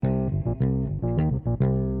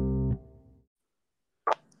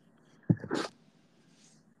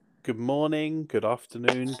Good morning, good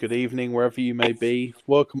afternoon, good evening, wherever you may be.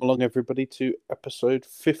 Welcome along, everybody, to episode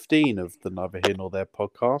 15 of the Neither Here Nor There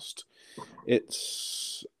podcast.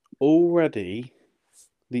 It's already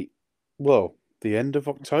the end of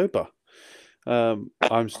October.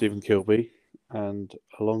 I'm Stephen Kilby, and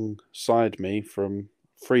alongside me from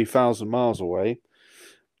 3,000 miles away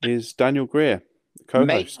is Daniel Greer,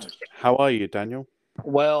 co-host. Mate. How are you, Daniel?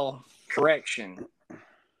 Well, correction.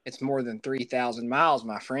 It's more than 3,000 miles,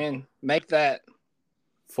 my friend. Make that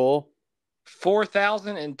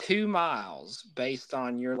 4,002 miles based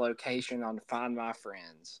on your location on Find My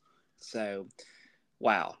Friends. So,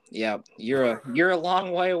 wow. Yeah, you're a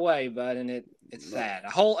long way away, bud, and it's sad. A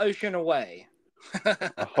whole ocean away.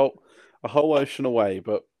 a whole ocean away,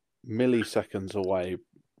 but milliseconds away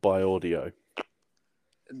by audio.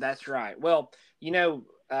 That's right. Well,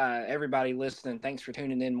 everybody listening, thanks for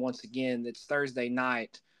tuning in once again. It's Thursday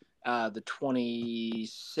night, the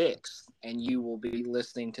 26th, and you will be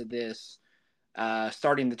listening to this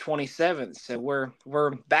starting the 27th. So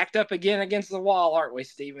we're backed up again against the wall, aren't we,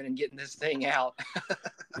 Stephen, and getting this thing out?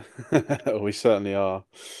 We certainly are.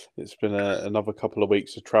 It's been another couple of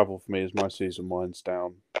weeks of travel for me as my season winds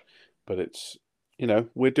down. But it's,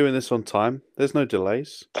 we're doing this on time. There's no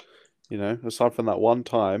delays. Aside from that one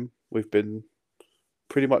time, we've been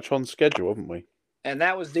pretty much on schedule, haven't we? And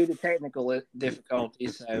that was due to technical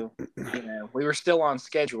difficulties. So, we were still on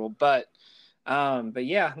schedule. But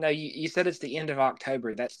yeah, no, you said it's the end of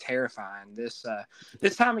October. That's terrifying. This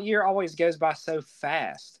time of year always goes by so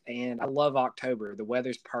fast, and I love October. The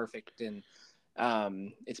weather's perfect, and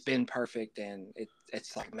it's been perfect, and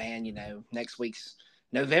it's like, man, next week's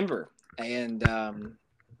November, and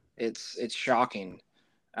it's shocking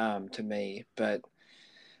to me. But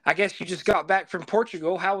I guess you just got back from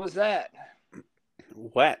Portugal. How was that?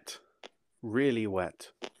 Wet, really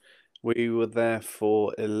wet. We were there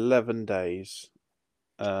for 11 days,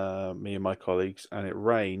 me and my colleagues, and it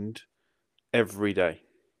rained every day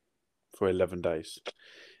for 11 days.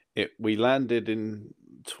 We landed in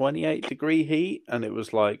 28-degree heat, and it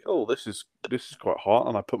was like, oh, this is quite hot,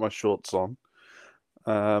 and I put my shorts on.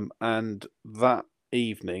 And that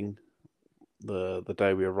evening, the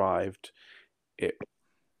day we arrived, it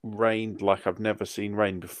rained like I've never seen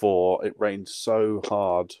rain before. It rained so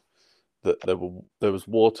hard that there was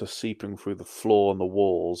water seeping through the floor and the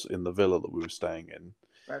walls in the villa that we were staying in.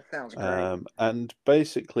 That sounds great. And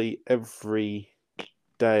basically every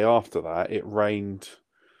day after that, it rained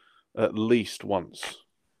at least once,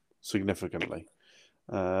 significantly.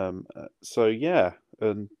 So yeah,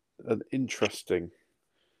 an interesting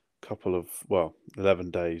couple of 11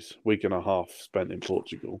 days, week and a half spent in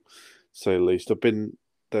Portugal, to say the least. I've been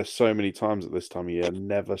there so many times at this time of year,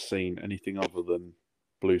 never seen anything other than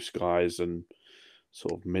blue skies and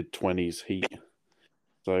sort of mid-20s heat.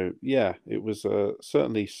 So yeah, it was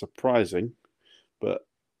certainly surprising, but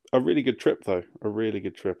a really good trip though. A really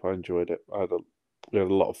good trip. I enjoyed it. We had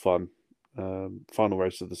a lot of fun. Final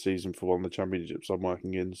race of the season for one of the championships I'm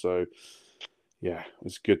working in. So yeah,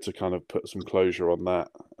 it's good to kind of put some closure on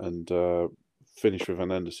that and finish with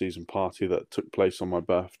an end of season party that took place on my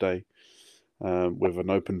birthday with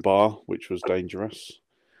an open bar, which was dangerous.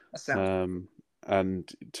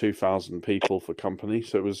 And 2,000 people for company.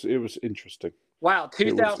 So it was interesting. Wow,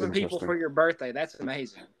 2,000 people for your birthday. That's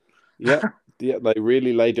amazing. Yeah, they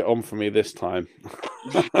really laid it on for me this time.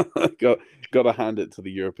 got to hand it to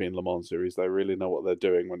the European Le Mans Series. They really know what they're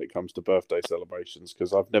doing when it comes to birthday celebrations,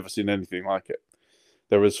 because I've never seen anything like it.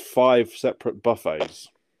 There was 5 separate buffets.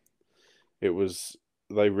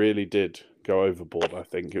 They really did go overboard, I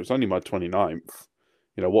think. It was only my 29th.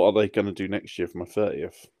 What are they going to do next year for my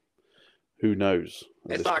 30th? Who knows?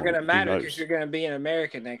 It's not going to matter because you're going to be in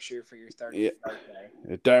America next year for your 30th birthday.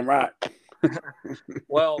 You're damn right.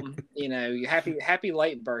 Well, happy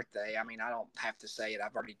late birthday. I mean, I don't have to say it.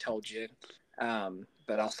 I've already told you.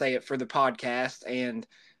 But I'll say it for the podcast. And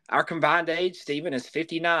our combined age, Stephen, is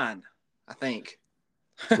 59, I think.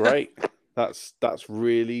 Great. That's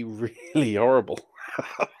really, really horrible.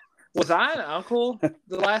 Was I an uncle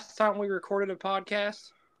the last time we recorded a podcast?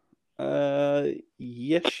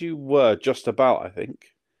 Yes, you were. Just about, I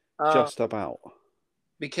think. Just about.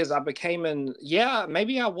 Because I became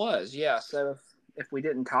maybe I was. Yeah. So if we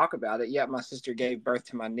didn't talk about it, my sister gave birth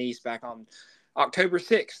to my niece back on October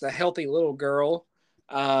 6th, a healthy little girl.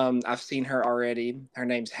 I've seen her already. Her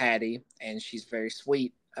name's Hattie, and she's very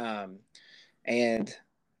sweet. And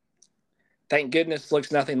thank goodness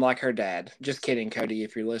looks nothing like her dad. Just kidding, Cody,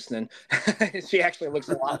 if you're listening. She actually looks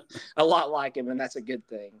a lot like him, and that's a good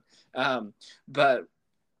thing. But,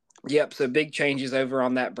 yep, so big changes over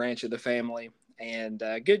on that branch of the family. and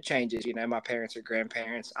good changes. You know, my parents are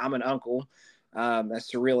grandparents. I'm an uncle. As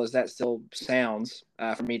surreal as that still sounds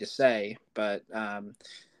for me to say, but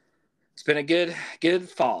it's been a good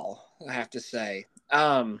fall, I have to say.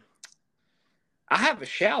 I have a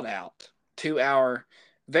shout out to our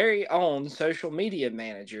very own social media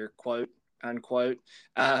manager, quote unquote.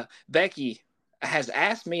 Becky has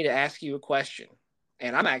asked me to ask you a question,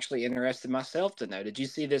 and I'm actually interested myself to know. Did you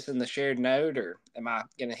see this in the shared note, or am I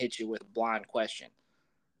going to hit you with a blind question?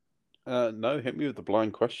 No, hit me with the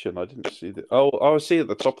blind question. I didn't see that. Oh, I see at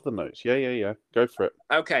the top of the notes. Yeah. Go for it.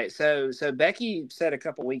 Okay, so Becky said a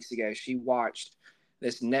couple weeks ago she watched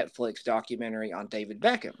this Netflix documentary on David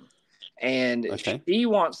Beckham, and Okay. she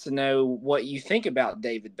wants to know what you think about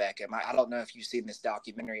David Beckham. I don't know if you've seen this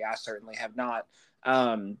documentary. I certainly have not.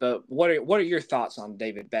 But what are your thoughts on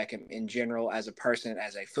David Beckham in general as a person,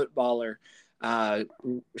 as a footballer?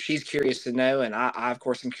 She's curious to know, and I of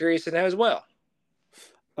course am curious to know as well.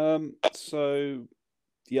 So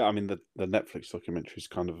yeah, I mean the Netflix documentary's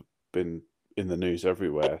kind of been in the news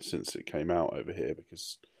everywhere since it came out over here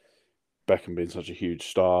because Beckham being such a huge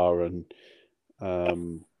star and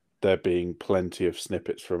um, there being plenty of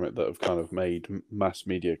snippets from it that have kind of made mass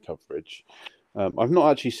media coverage. I've not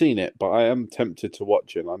actually seen it, but I am tempted to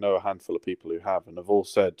watch it. And I know a handful of people who have, and have all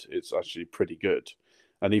said it's actually pretty good.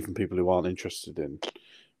 And even people who aren't interested in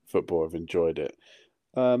football have enjoyed it.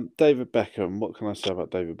 David Beckham, what can I say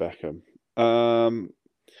about David Beckham? Um,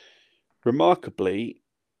 Remarkably,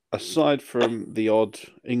 aside from the odd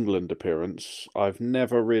England appearance, I've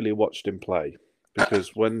never really watched him play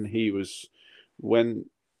because when he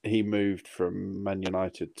moved from Man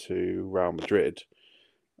United to Real Madrid,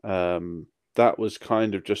 that was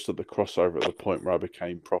kind of just at the crossover at the point where I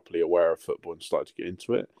became properly aware of football and started to get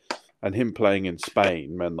into it. And him playing in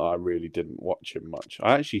Spain meant that I really didn't watch him much.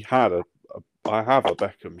 I actually I have a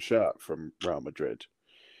Beckham shirt from Real Madrid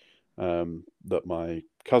that my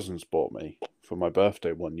cousins bought me for my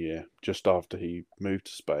birthday one year, just after he moved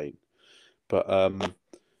to Spain. But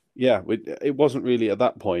yeah, it wasn't really at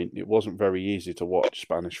that point. It wasn't very easy to watch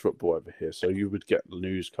Spanish football over here, so you would get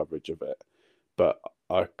news coverage of it. But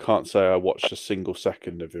I can't say I watched a single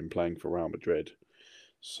second of him playing for Real Madrid.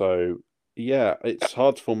 So yeah, it's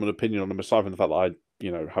hard to form an opinion on him aside from the fact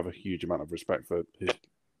that have a huge amount of respect for his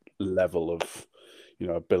level of,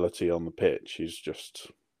 ability on the pitch. He's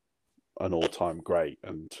just an all-time great,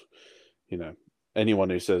 and you know, anyone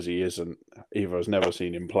who says he isn't either has never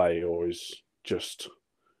seen him play or is just,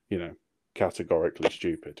 you know, categorically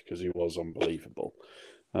stupid because he was unbelievable.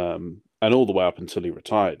 And all the way up until he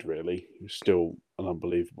retired, really, he was still an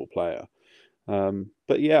unbelievable player.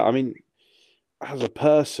 But yeah, I mean, as a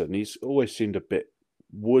person, he's always seemed a bit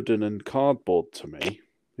wooden and cardboard to me.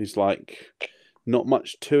 He's like not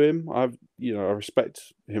much to him. I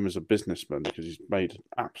respect him as a businessman because he's made an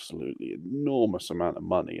absolutely enormous amount of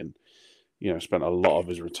money and spent a lot of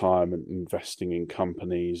his retirement investing in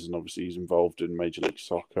companies, and obviously he's involved in Major League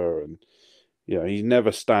Soccer, and he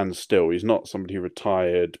never stands still. He's not somebody who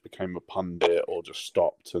retired, became a pundit, or just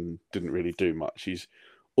stopped and didn't really do much. He's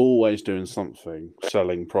always doing something,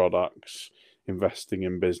 selling products, investing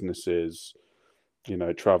in businesses,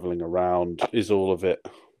 traveling around. Is all of it,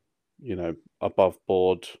 above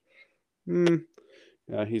board?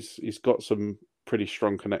 Yeah, he's got some pretty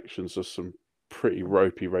strong connections to some pretty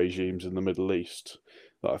ropey regimes in the Middle East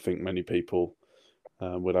that I think many people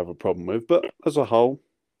would have a problem with. But as a whole,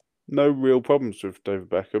 no real problems with David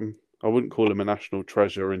Beckham. I wouldn't call him a national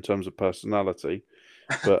treasure in terms of personality,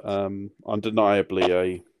 but undeniably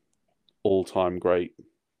a all-time great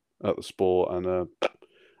at the sport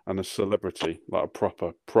and a celebrity, like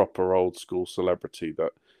a proper old school celebrity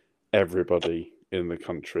that everybody in the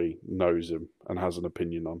country knows him and has an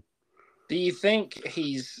opinion on. Do you think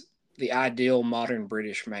he's the ideal modern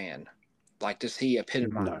British man? Like, does he No,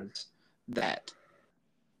 epitomize that?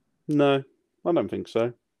 no, I don't think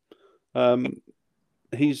so. Um,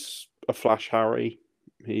 he's a flash Harry.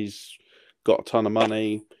 He's got a ton of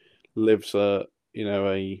money, lives a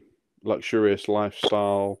luxurious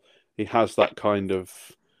lifestyle. He has that kind of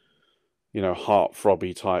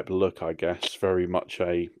heart-throbby type look, I guess. Very much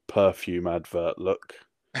a perfume advert look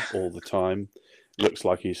all the time. Looks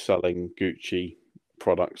like he's selling Gucci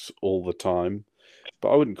products all the time. But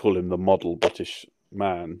I wouldn't call him the model British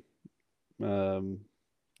man. Um,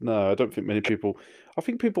 no, I don't think many people. I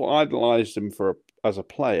think people idolise him as a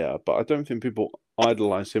player, but I don't think people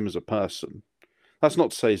idolise him as a person. That's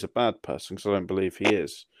not to say he's a bad person, because I don't believe he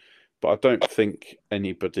is. But I don't think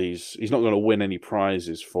he's not going to win any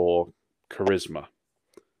prizes for charisma,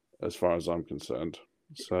 as far as I'm concerned.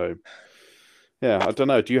 So yeah, I don't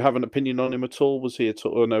know. Do you have an opinion on him at all? Was he at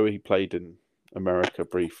all? I know he played in America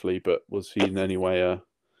briefly, but was he in any way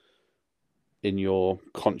in your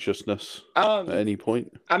consciousness at Um, any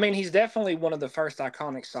point? I mean, he's definitely one of the first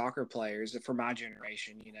iconic soccer players for my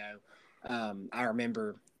generation. I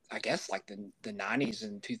remember, I guess, like the '90s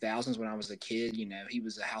and 2000s when I was a kid. He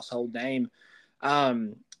was a household name.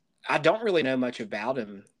 Um, I don't really know much about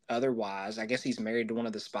him otherwise. I guess he's married to one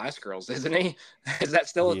of the Spice Girls, isn't he? Is that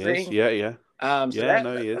still a He is, thing? yeah, yeah, So yeah.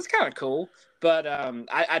 No, he that's is. kind of cool. But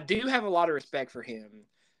I do have a lot of respect for him.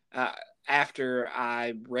 Uh, After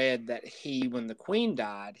I read that when the Queen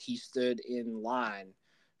died, he stood in line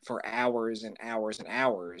for hours and hours and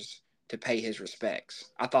hours to pay his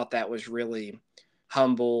respects. I thought that was really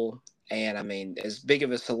humble. And I mean, as big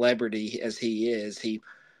of a celebrity as he is, he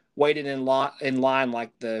waited in line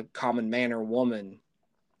like the common man or woman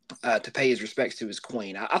to pay his respects to his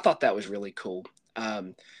queen. I thought that was really cool,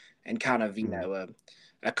 and kind of Mm.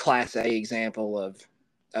 A class A example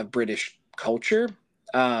of British culture.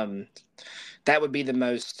 Um, that would be the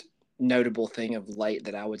most notable thing of late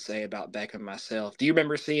that I would say about Beckham myself. Do you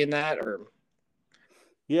remember seeing that or?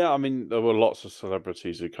 Yeah, I mean, there were lots of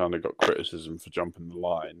celebrities who kind of got criticism for jumping the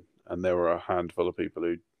line, and there were a handful of people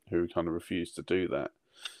who kind of refused to do that.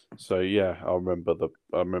 So yeah, I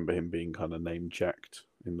remember him being kind of name checked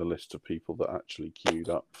in the list of people that actually queued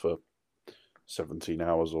up for 17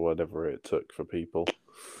 hours or whatever it took for people.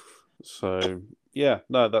 So yeah,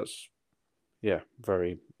 no, that's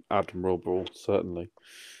very admirable, certainly.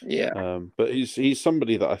 Yeah, But he's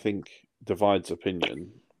somebody that I think divides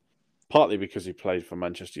opinion, partly because he played for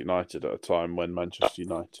Manchester United at a time when Manchester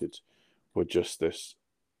United were just this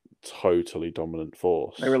totally dominant they were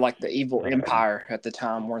force. like the evil Um, empire at the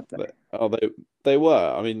time, weren't they? they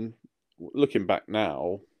were. I mean, looking back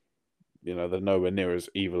now, they're nowhere near as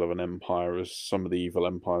evil of an empire as some of the evil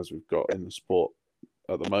empires we've got in the sport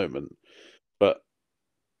at the moment. But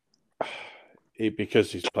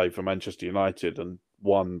because he's played for Manchester United and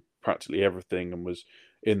won practically everything and was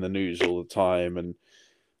in the news all the time and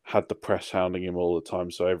had the press hounding him all the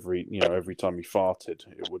time, so every time he farted,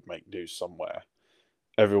 it would make news somewhere.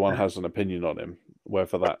 Everyone has an opinion on him,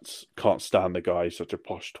 whether that's can't stand the guy, he's such a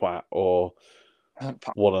posh twat, or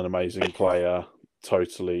what an amazing player,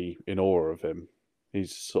 totally in awe of him.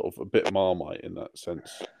 He's sort of a bit Marmite in that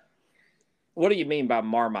sense. What do you mean by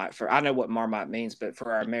Marmite? I know what Marmite means, but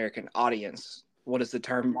for our American audience, what is the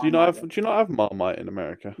term Marmite? Do you not have Marmite in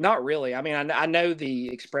America? Not really. I mean, I know the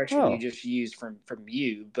expression you Oh, just used from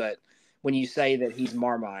you, but when you say that he's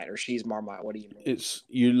Marmite or she's Marmite, what do you mean? it's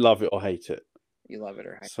you love it or hate it. You love it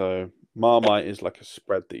or hate So Marmite is like a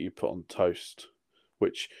spread that you put on toast,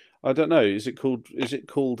 which I don't know. Is it called? Is it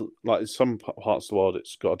called like in some parts of the world?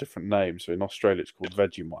 It's got a different name. So in Australia, it's called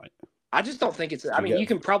Vegemite. I just don't think it's. I Do you mean, get? you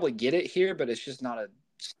can probably get it here, but it's just not a Oh,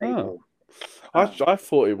 staple. I Um, I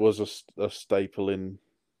thought it was a staple in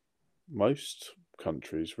most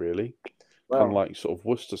countries, really. Kind of well, like sort of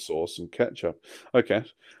Worcester sauce and ketchup. Okay.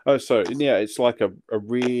 Oh, so yeah, it's like a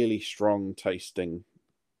really strong tasting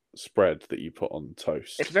spread that you put on it's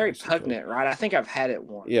toast, very basically. pungent, right? I think I've had it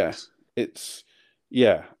Yeah, once. it's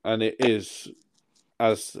and it is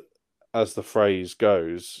as the phrase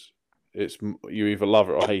goes. It's you either love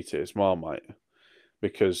it or hate it. It's Marmite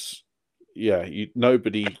because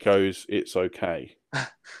nobody goes it's okay.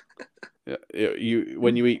 Yeah, you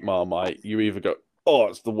when you eat Marmite, you either go, oh,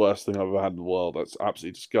 it's the worst thing I've ever had in the world. That's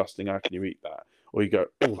absolutely disgusting. How can you eat that? Or you go,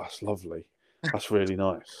 oh, that's lovely. That's really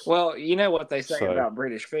nice. Well, you know what they say So, about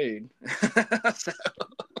British food. so,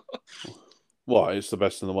 why? It's the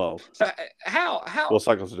best in the world. so how What's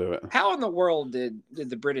that got to do with it? how in the world did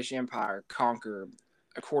the British Empire conquer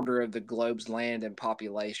a quarter of the globe's land and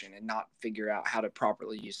population and not figure out how to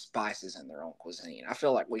properly use spices in their own cuisine? I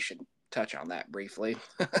feel like we should touch on that briefly.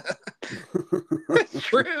 It's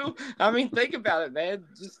true. I mean, think about it, man.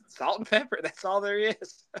 Just salt and pepper. That's all there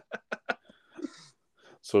is.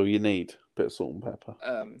 So you need a bit of salt and pepper.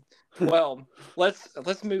 Well,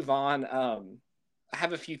 let's move on. I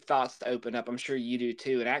have a few thoughts to open up. I'm sure you do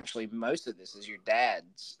too. And actually, most of this is your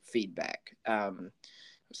dad's feedback.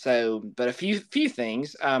 But a few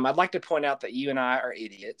things. I'd like to point out that you and I are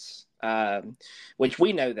idiots, which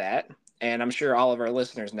we know that, and I'm sure all of our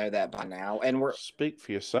listeners know that by now. And Speak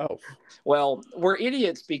for yourself. we're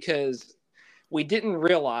idiots because we didn't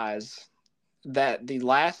realize that the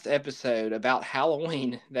last episode about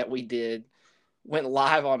Halloween that we did went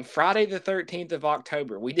live on Friday the 13th of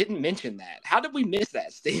October. We didn't mention that. How did we miss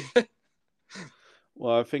that, Steve?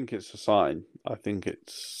 Well, I think it's a sign. I think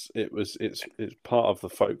it's part of the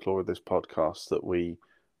folklore of this podcast that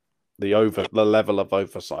the level of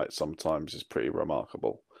oversight sometimes is pretty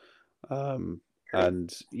remarkable.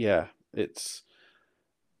 And yeah, it's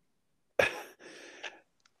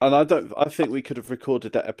And I think we could have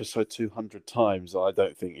recorded that episode 200 times. I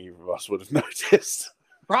don't think either of us would have noticed.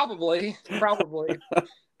 Probably.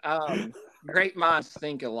 Great minds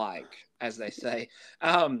think alike, as they say.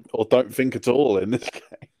 Um, Or don't think at all in this case.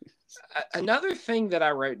 Another thing that I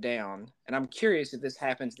wrote down, and I'm curious if this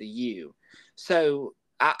happens to you. So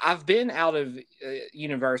I've been out of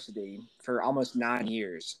university for almost 9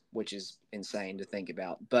 years, which is insane to think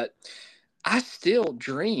about. But I still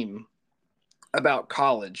dream about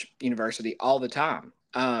college, university all the time.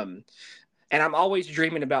 And I'm always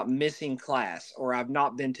dreaming about missing class, or I've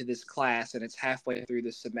not been to this class and it's halfway through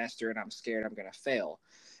the semester and I'm scared I'm going to fail.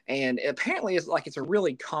 And apparently it's a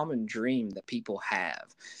really common dream that people have.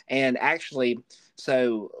 And actually,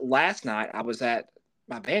 so last night I was at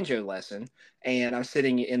my banjo lesson and I'm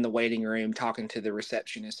sitting in the waiting room talking to the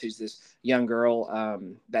receptionist, who's this young girl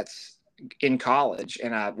that's in college.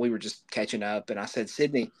 And we were just catching up, and I said,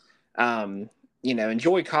 Sydney, um,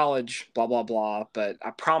 enjoy college, blah, blah, blah. But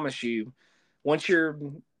I promise you, once you're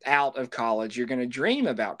out of college, you're going to dream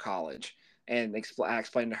about college. And I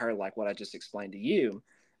explained to her like what I just explained to you.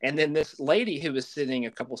 And then this lady who was sitting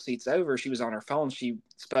a couple seats over, she was on her phone. She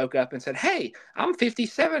spoke up and said, "Hey, I'm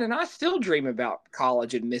 57 and I still dream about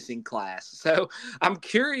college and missing class." So I'm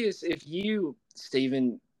curious if you,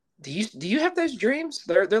 Stephen, do you have those dreams?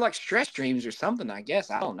 They're like stress dreams or something, I guess.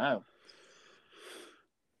 I don't know.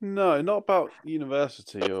 No, not about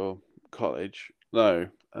university or college. No.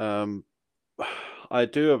 I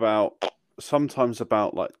do sometimes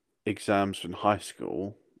about like exams from high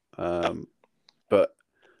school, but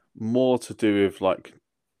more to do with like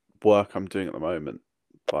work I'm doing at the moment,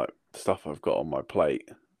 like stuff I've got on my plate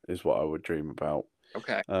is what I would dream about.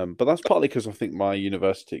 Okay. But that's partly because I think my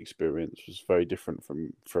university experience was very different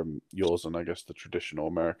from yours, and I guess the traditional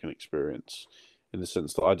American experience, in the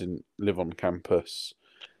sense that I didn't live on campus,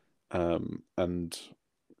 and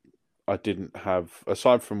I didn't have,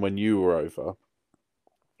 aside from when you were over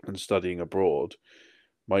and studying abroad,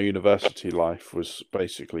 my university life was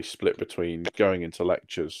basically split between going into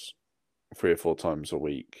lectures 3 or 4 times a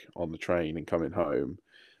week on the train and coming home,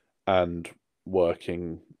 and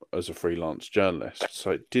working as a freelance journalist.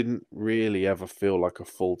 So it didn't really ever feel like a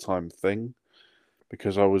full-time thing,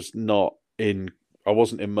 because I wasn't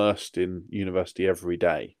immersed in university every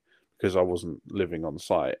day, because I wasn't living on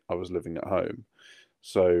site. I was living at home.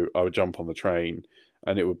 So I would jump on the train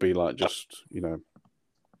and it would be like just,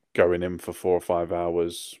 going in for 4 or 5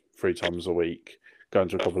 hours 3 times a week, going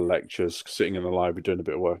to a couple of lectures, sitting in the library doing a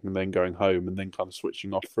bit of work, and then going home and then kind of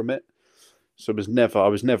switching off from it. So I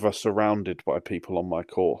was never surrounded by people on my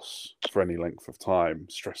course for any length of time,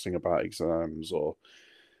 stressing about exams or,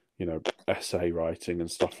 essay writing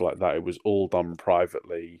and stuff like that. It was all done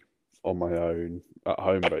privately on my own at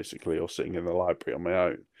home, basically, or sitting in the library on my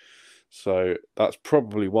own. So that's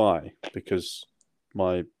probably why, because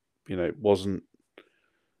it wasn't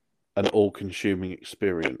an all-consuming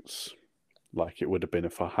experience like it would have been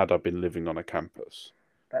if I been living on a campus,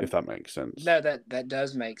 That, if that makes sense. no, that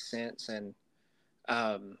does make sense. And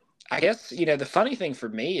I guess the funny thing for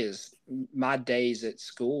me is my days at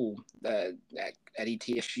school at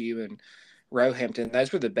ETSU and Roehampton.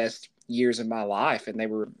 Those were the best years of my life, and they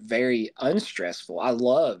were very unstressful. I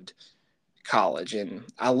loved college, and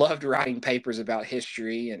I loved writing papers about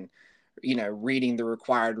history and reading the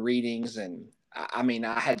required readings. And I mean,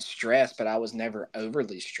 I had stress, but I was never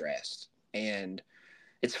overly stressed. And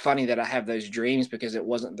it's funny that I have those dreams because it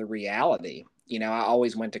wasn't the reality. I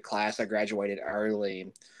always went to class. I graduated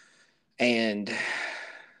early, and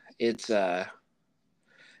it's uh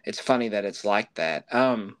it's funny that it's like that.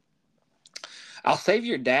 I'll save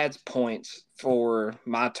your dad's points for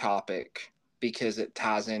my topic because it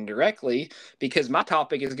ties in directly, because my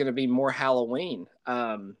topic is going to be more Halloween,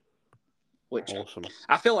 which Awesome.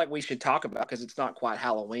 I feel like we should talk about because it's not quite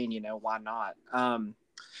Halloween, why not?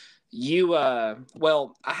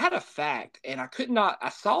 Well, I had a fact and I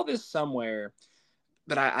saw this somewhere,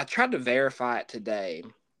 but I tried to verify it today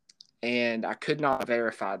and I could not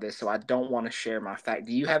verify this, so I don't want to share my fact.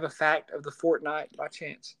 Do you have a fact of the fortnight by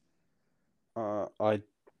chance? I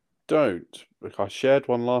don't. Like, I shared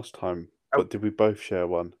one last time, Oh, but did we both share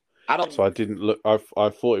one? I don't. So I didn't look. I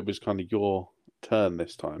thought it was kind of your turn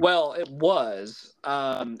this time. Well, it was,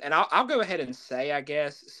 and I'll go ahead and say, I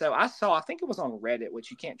guess. So I think it was on Reddit,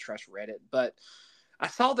 which you can't trust Reddit, but I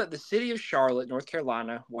saw that the city of Charlotte, North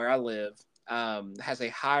Carolina, where I live, has a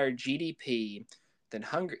higher GDP than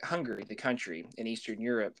Hungary, the country in Eastern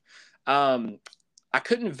Europe. Um, I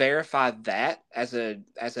couldn't verify that as a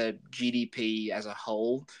GDP as a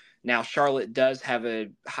whole. Now, Charlotte does have a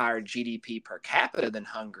higher GDP per capita than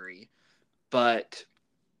Hungary, but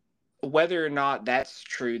whether or not that's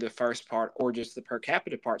true, the first part, or just the per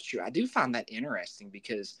capita part's true, I do find that interesting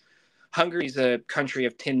because Hungary's a country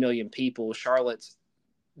of 10 million people. Charlotte's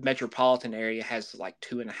metropolitan area has like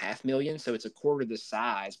 2.5 million, so it's a quarter the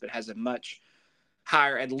size, but has a much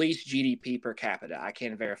higher, at least GDP per capita. I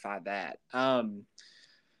can verify that.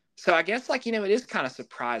 So I guess like it is kind of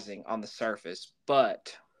surprising on the surface,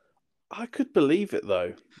 but I could believe it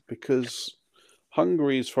though, because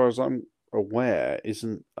Hungary, as far as I'm aware,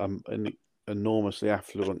 isn't an enormously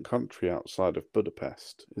affluent country outside of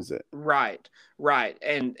Budapest, is it? right, right.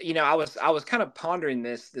 And I was kind of pondering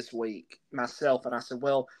this week myself, and I said,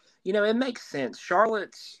 well, it makes sense.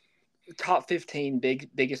 Charlotte's top 15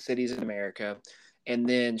 biggest cities in America. And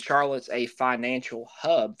then Charlotte's a financial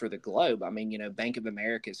hub for the globe. I mean, Bank of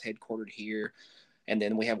America is headquartered here. And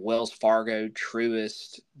then we have Wells Fargo,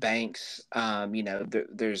 Truist, banks.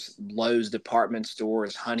 There's Lowe's department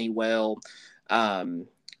stores, Honeywell, um,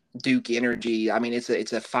 Duke Energy. I mean, it's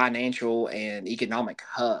a financial and economic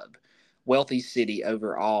hub, wealthy city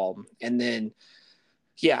overall. And then,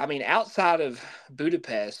 yeah, I mean, outside of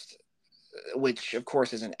Budapest, which of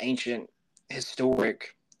course is an ancient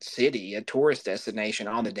historic city, a tourist destination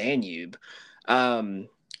on the Danube, um,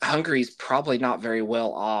 Hungary's probably not very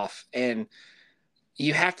well off. And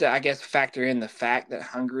you have to, I guess, factor in the fact that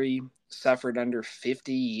Hungary suffered under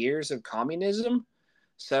 50 years of communism.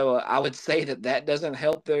 So I would say that doesn't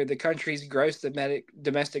help the country's gross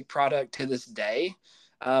domestic product to this day.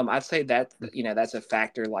 I'd say that that's a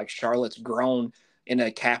factor. Like Charlotte's grown in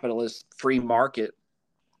a capitalist free market,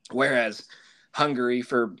 whereas Hungary,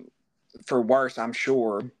 for worse, I'm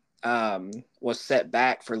sure, was set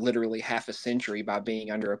back for literally half a century by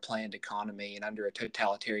being under a planned economy and under a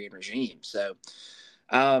totalitarian regime. So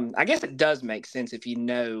I guess it does make sense if you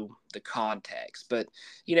know the context. But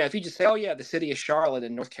if you just say, "Oh yeah, the city of Charlotte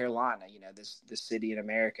in North Carolina," this city in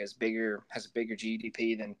America has a bigger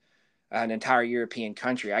GDP than an entire European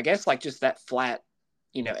country. I guess like just that flat,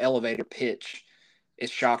 elevator pitch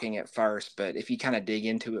is shocking at first, but if you kind of dig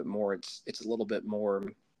into it more, it's a little bit more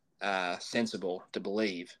sensible to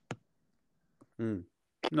believe. Hmm.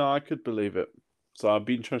 No, I could believe it. So I'd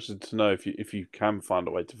be interested to know if you can find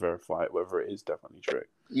a way to verify it, whether it is definitely true.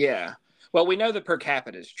 Yeah. Well, we know the per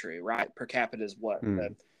capita is true, right? Per capita is what Hmm.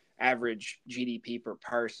 the average GDP per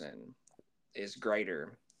person is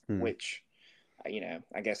greater, Hmm. which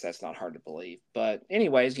I guess that's not hard to believe. But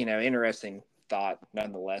anyways, interesting thought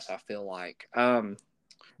nonetheless. I feel like Hmm.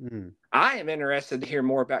 I am interested to hear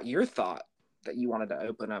more about your thought that you wanted to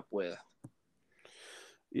open up with.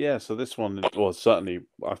 Yeah, so this one was certainly,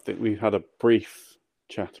 I think we had a brief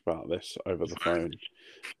chat about this over the phone,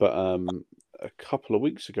 but a couple of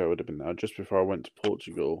weeks ago would have been now, just before I went to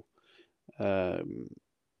Portugal, um,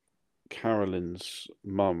 Carolyn's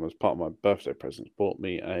mum, as part of my birthday present, bought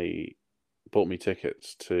me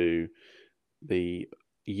tickets to the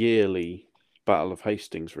yearly Battle of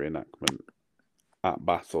Hastings reenactment at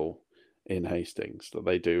Battle in Hastings that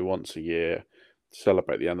they do once a year to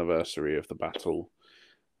celebrate the anniversary of the battle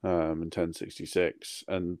in 1066,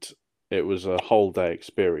 and it was a whole day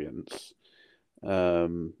experience at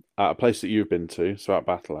a place that you've been to, so at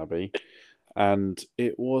Battle Abbey, and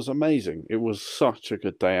it was amazing. It was such a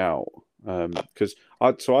good day out because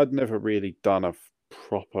I'd never really done a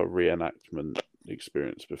proper reenactment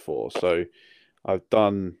experience before, so I've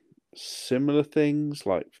done similar things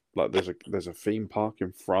like there's a theme park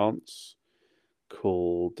in France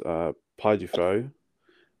called Pas du Feu,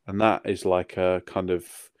 and that is like a kind of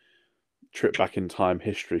trip back in time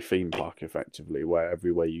history theme park effectively, where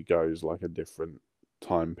everywhere you go is like a different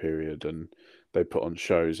time period, and they put on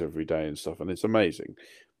shows every day and stuff, and it's amazing.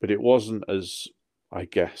 But it wasn't as, I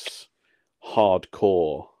guess,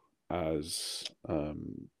 hardcore as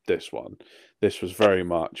this one. This was very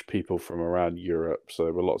much people from around Europe, so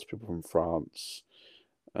there were lots of people from France,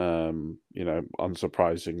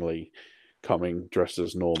 unsurprisingly coming dressed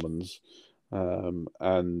as Normans,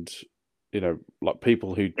 and like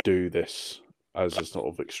people who do this as a sort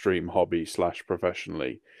of extreme hobby slash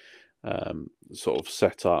professionally, sort of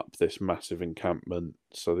set up this massive encampment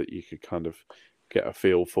so that you could kind of get a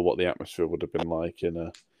feel for what the atmosphere would have been like in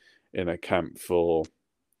a camp for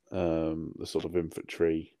the sort of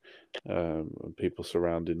infantry and people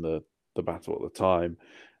surrounding the battle at the time,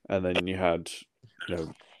 and then you had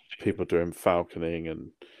people doing falconing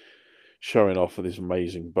and showing off of these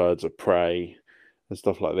amazing birds of prey and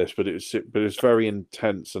stuff like this. But it's very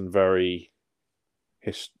intense and very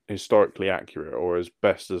historically accurate, or as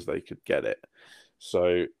best as they could get it.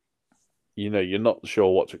 So you're not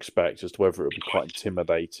sure what to expect as to whether it'll be quite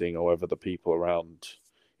intimidating or whether the people around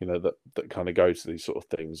that kind of go to these sort of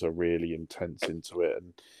things are really intense into it.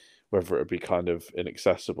 And whether it would be kind of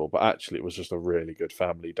inaccessible. But actually, it was just a really good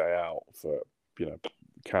family day out for, you know,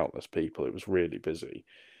 countless people. It was really busy.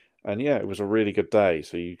 And yeah, it was a really good day.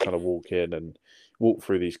 So you kind of walk in and walk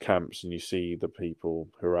through these camps and you see the people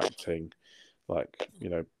who are acting like, you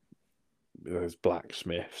know, there's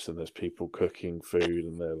blacksmiths and there's people cooking food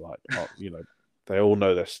and they're like, you know, they all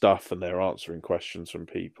know their stuff and they're answering questions from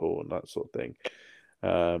people and that sort of thing.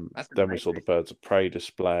 That's Then we saw the amazing. birds of prey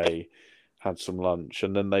display, had some lunch,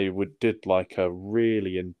 and then they would did like a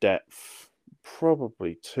really in depth,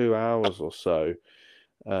 probably 2 hours or so,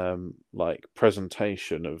 like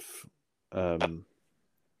presentation of um,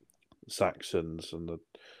 Saxons and the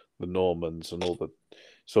Normans and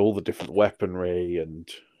all the different weaponry and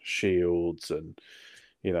shields and,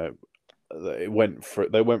 you know, they went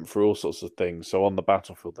through all sorts of things. So on the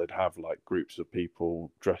battlefield they'd have like groups of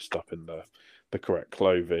people dressed up in the correct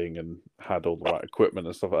clothing and had all the right equipment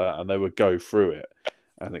and stuff like that, and they would go through it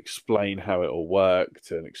and explain how it all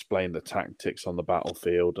worked and explain the tactics on the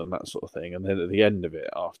battlefield and that sort of thing. And then at the end of it,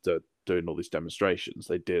 after doing all these demonstrations,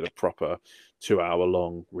 they did a proper 2 hour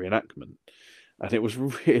long reenactment. And it was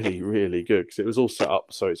really, really good because it was all set up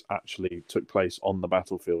so it actually took place on the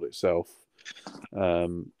battlefield itself.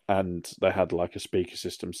 And they had like a speaker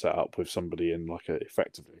system set up with somebody in like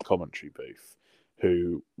effectively a commentary booth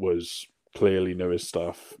who was clearly knew his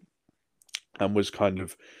stuff and was kind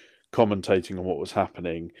of commentating on what was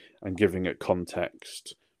happening and giving it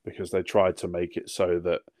context, because they tried to make it so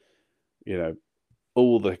that, you know,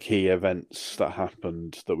 all the key events that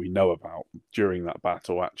happened that we know about during that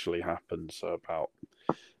battle actually happened. So about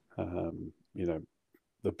you know,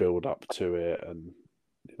 the build up to it and,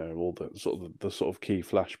 you know, all the sort of key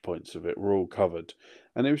flashpoints of it were all covered,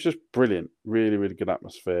 and it was just brilliant. Really, really good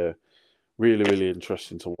atmosphere. Really, really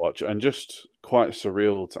interesting to watch, and just quite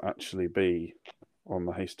surreal to actually be on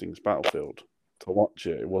the Hastings battlefield to watch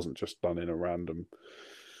it. It wasn't just done in a random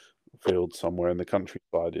field somewhere in the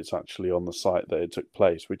countryside. It's actually on the site that it took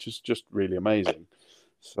place, which is just really amazing.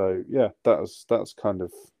 So yeah, that's kind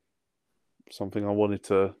of something I wanted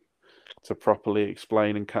to properly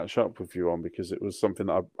explain and catch up with you on, because it was something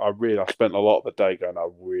that I spent a lot of the day going, I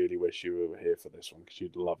really wish you were here for this one because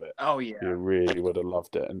you'd love it. Oh yeah. You really would have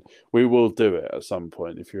loved it, and we will do it at some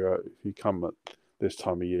point if you come at this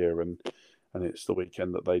time of year and it's the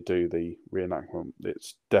weekend that they do the reenactment.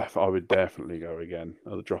 I would definitely go again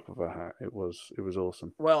at the drop of a hat. It was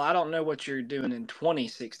awesome. Well, I don't know what you're doing in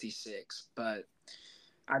 2066, I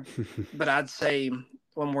but I'd say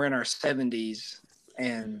when we're in our 70s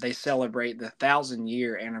and they celebrate the 1,000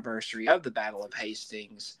 year anniversary of the Battle of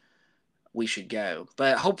Hastings, we should go.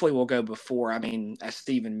 But hopefully we'll go before. I mean, as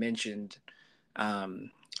Stephen mentioned,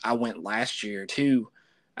 um, I went last year to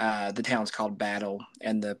the town's called Battle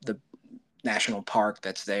and the national park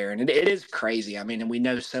that's there, and it is crazy. I mean, and we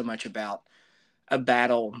know so much about a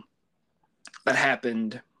battle that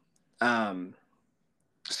happened um,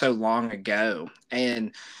 so long ago,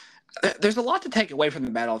 and there's a lot to take away from the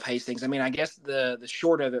Battle of Hastings. I mean, I guess the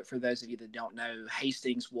short of it, for those of you that don't know,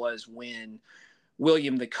 Hastings was when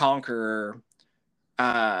William the Conqueror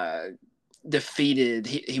uh, defeated.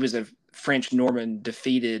 He was a French Norman,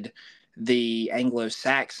 defeated the Anglo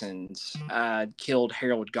Saxons, killed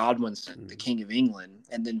Harold Godwinson, the Mm, King of England,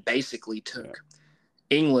 and then basically yeah. took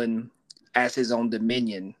England as his own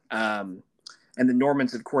dominion. And the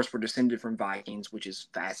Normans, of course, were descended from Vikings, which is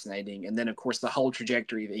fascinating. And then, of course, the whole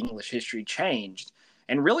trajectory of English history changed,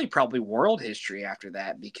 and really probably world history after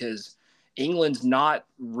that, because England's not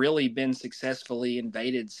really been successfully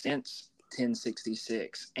invaded since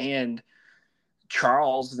 1066. And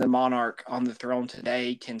Charles, the monarch on the throne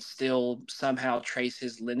today, can still somehow trace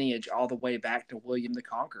his lineage all the way back to William the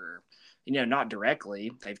Conqueror. You know, not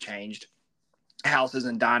directly, they've changed houses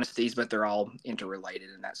and dynasties, but they're all interrelated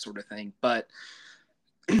and that sort of thing. But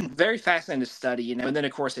very fascinating to study, you know. And then,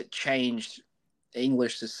 of course, it changed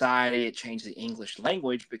English society. It changed the English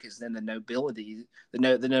language, because then the nobility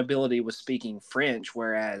was speaking French,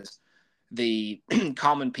 whereas the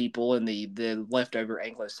common people and the leftover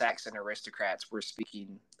Anglo-Saxon aristocrats were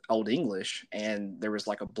speaking Old English, and there was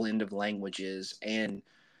like a blend of languages. And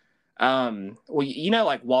well, you know,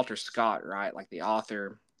 like Walter Scott, right? Like the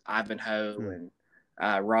author Ivanhoe Mm.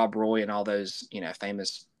 and Rob Roy and all those, you know,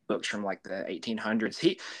 famous books from like the 1800s.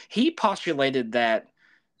 He postulated that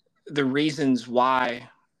the reasons why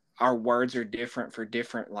our words are different for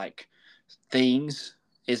different like things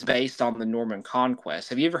is based on the Norman conquest.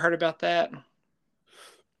 Have you ever heard about that?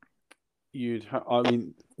 I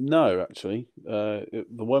mean, no, actually, the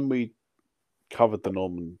one we covered the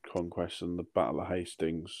Norman conquest and the Battle of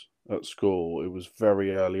Hastings at school, it was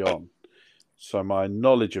very early on. So my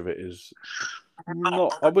knowledge of it is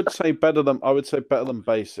Not, I would say better than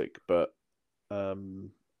basic, but um,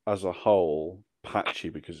 as a whole, patchy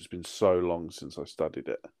because it's been so long since I studied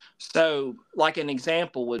it. So, like an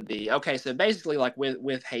example would be okay. So basically, like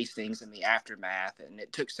with Hastings and the aftermath, and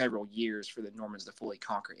it took several years for the Normans to fully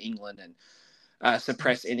conquer England and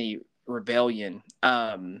suppress any rebellion.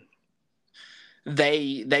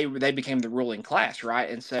 They became the ruling class, right?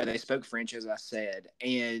 And so they spoke French, as I said,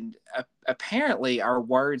 and apparently our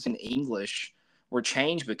words in English were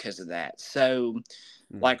changed because of that. So,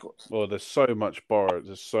 Mm. like, Well, there's so much borrowed.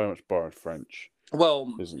 There's so much borrowed French,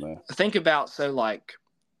 well, isn't there? think about so like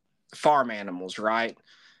farm animals, right?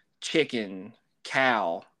 Chicken,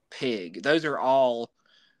 cow, pig. Those are all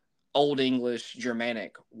Old English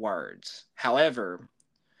Germanic words. However,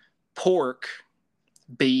 pork,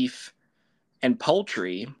 beef, and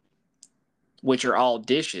poultry, which are all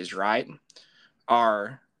dishes, right,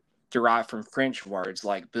 are derived from French words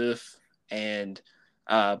like boeuf and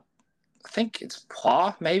uh, I think it's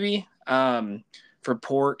pois, maybe, for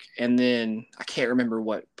pork. And then I can't remember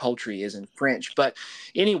what poultry is in French. But,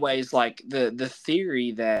 anyways, like the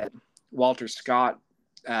theory that Walter Scott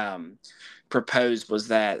um, proposed was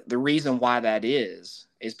that the reason why that is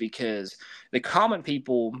because the common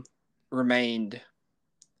people remained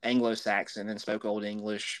Anglo-Saxon and spoke Old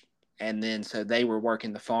English, and then so they were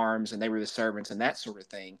working the farms and they were the servants and that sort of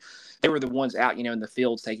thing. They were the ones out, in the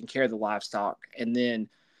fields taking care of the livestock, and then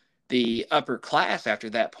the upper class after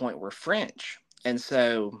that point were French, and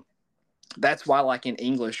so that's why, like in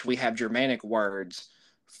English, we have Germanic words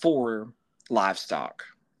for livestock,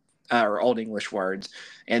 or Old English words,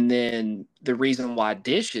 and then the reason why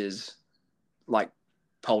dishes like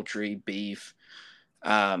poultry, beef,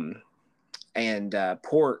 um, and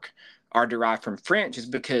pork are derived from French is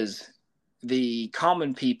because the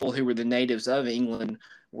common people who were the natives of England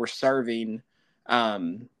were serving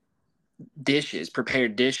um, dishes,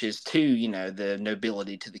 prepared dishes to, the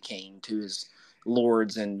nobility, to the king, to his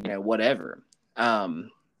lords, and, whatever. Um,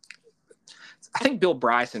 I think Bill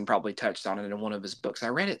Bryson probably touched on it in one of his books. I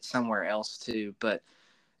read it somewhere else too, but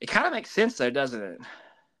it kind of makes sense though, doesn't it?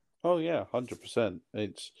 Oh yeah, 100%.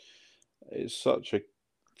 It's such a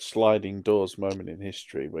sliding doors moment in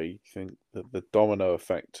history where you think that the domino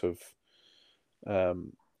effect of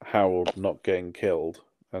Harold not getting killed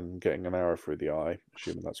and getting an arrow through the eye,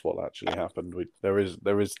 assuming that's what actually happened. There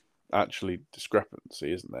is actually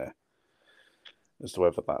discrepancy, isn't there, as to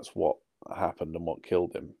whether that's what happened and what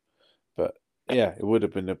killed him. But yeah, it would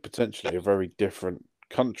have been potentially a very different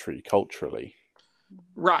country culturally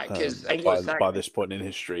Right, because by Anglo-Saxon. this point in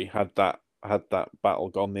history had that battle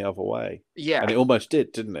gone the other way, and Yeah, it almost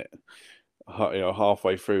did, didn't it?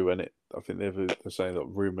 Halfway through, and I think they were saying that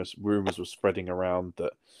rumors were spreading around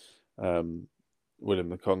that um, William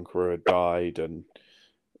the Conqueror had died, and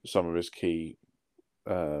some of his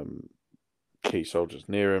um, key soldiers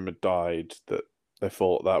near him had died. That they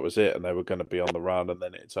thought that was it, and they were going to be on the run, and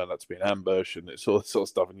then it turned out to be an ambush, and it's all this sort of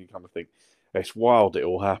stuff. And you kind of think it's wild it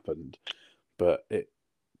all happened, but it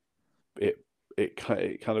it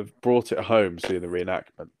kind of brought it home seeing the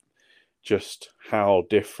reenactment, just how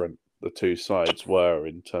different the two sides were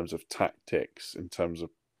in terms of tactics, in terms of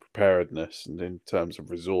preparedness, and in terms of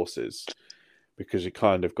resources, because you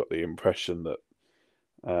kind of got the impression that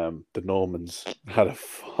the Normans had a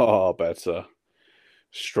far better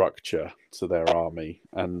structure to their army,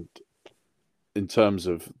 and in terms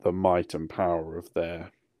of the might and power of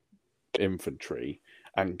their infantry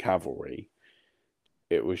and cavalry,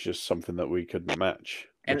 it was just something that we couldn't match,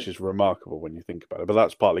 which and is remarkable when you think about it. But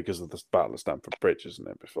that's partly because of the Battle of Stamford Bridge, isn't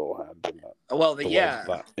it? Beforehand, and that well, the way yeah,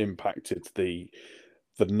 that impacted the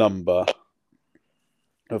number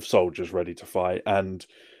of soldiers ready to fight and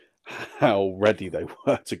how ready they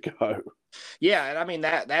were to go. yeah, and I mean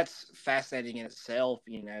that's fascinating in itself.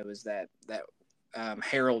 Is that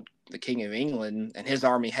Harold, the King of England, and his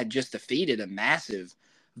army had just defeated a massive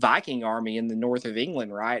Viking army in the north of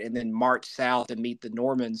England, right, and then marched south to meet the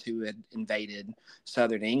Normans who had invaded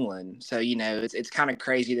southern England. So it's kind of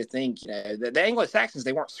crazy to think the Anglo Saxons,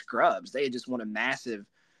 they weren't scrubs; they had just won a massive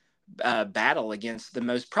battle against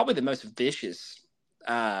probably the most vicious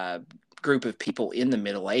uh, group of people in the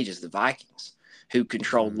Middle Ages, the Vikings, who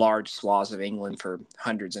controlled Mm. large swaths of England for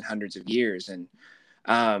hundreds and hundreds of years. And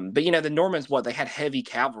but the Normans, they had heavy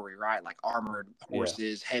cavalry, right? Like armored Yeah,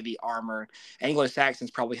 horses, heavy armor. Anglo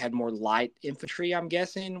Saxons probably had more light infantry, I'm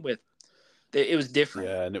guessing. It was different,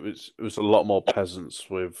 yeah, and it was a lot more peasants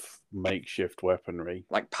with makeshift weaponry.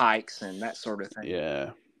 like pikes and that sort of thing.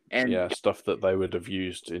 Yeah, And yeah, stuff that they would have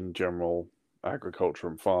used in general agriculture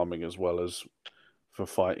and farming as well as for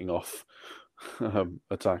fighting off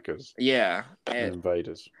attackers yeah, and and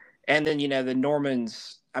invaders. And then, the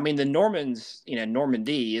Normans, the Normans,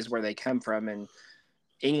 Normandy is where they come from. And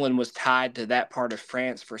England was tied to that part of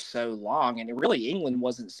France for so long. And really, England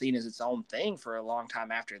wasn't seen as its own thing for a long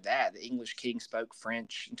time after that. The English king spoke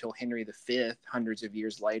French until Henry V, hundreds of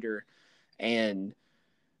years later. And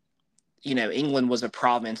England was a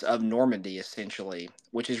province of Normandy, essentially,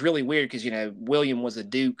 which is really weird because, William was a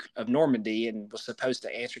Duke of Normandy and was supposed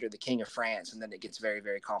to answer to the King of France. And then it gets very,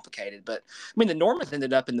 very complicated. But, the Normans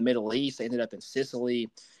ended up in the Middle East. They ended up in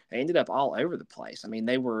Sicily. They ended up all over the place.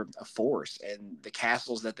 They were a force, and the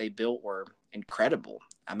castles that they built were incredible.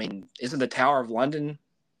 Isn't the Tower of London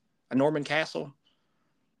a Norman castle?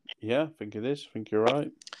 Yeah, I think it is. I think you're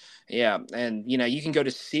right. Yeah, and you can go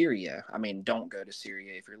to Syria. Don't go to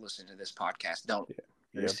Syria if you're listening to this podcast. Don't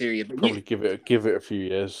go to Syria. But probably give it a few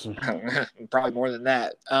years. Probably more than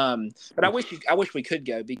that. But I wish we could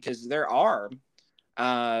go, because there are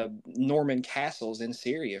Norman castles in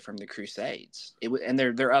Syria from the Crusades. And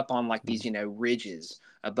they're up on like these ridges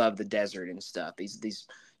above the desert and stuff. These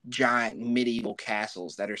giant medieval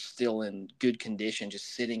castles that are still in good condition,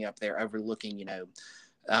 just sitting up there overlooking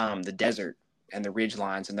the desert and the ridge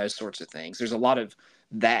lines and those sorts of things. There's a lot of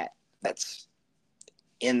that's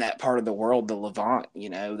in that part of the world, the Levant,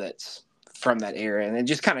 that's from that era. And it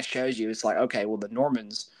just kind of shows you, it's like, okay, well, the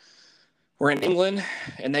Normans were in England,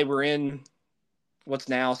 and they were in what's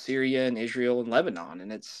now Syria and Israel and Lebanon.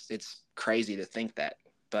 And it's crazy to think that.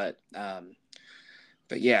 But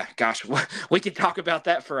yeah, gosh, we could talk about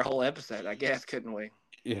that for a whole episode, I guess, couldn't we?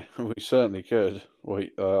 Yeah, we certainly could.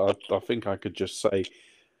 Wait, I think I could just say,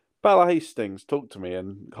 Bella Hastings, talk to me,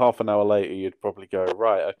 and half an hour later you'd probably go,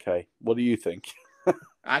 right, okay, what do you think?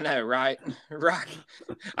 I know, right? Right.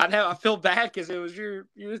 I know. I feel bad because it was your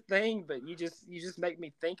thing, but you just make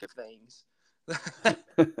me think of things.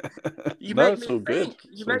 You make me all think. good.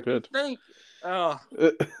 You It's all make me good. think. Oh,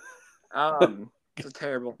 it's a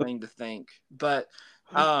terrible thing to think. But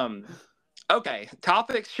okay,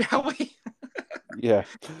 topics, shall we? Yeah.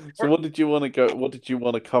 So what did you want to go? What did you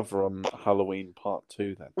want to cover on Halloween Part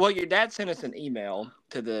 2 then? Well, your dad sent us an email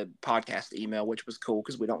to the podcast email, which was cool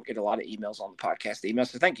because we don't get a lot of emails on the podcast email.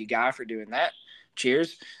 So thank you, Guy, for doing that.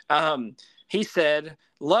 Cheers. He said,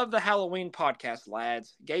 "Love the Halloween podcast,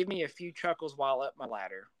 lads. Gave me a few chuckles while up my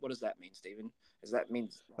ladder." What does that mean, Stephen? Does that mean?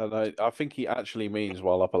 And I think he actually means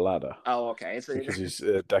while up a ladder. Oh, okay. Because he's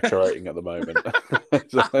decorating at the moment.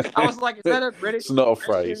 I was like, is that a British? It's not a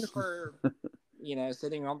phrase for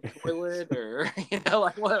sitting on the toilet, or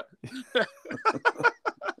like what?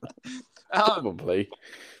 Probably,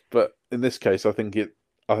 but in this case, I think he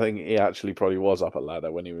actually probably was up a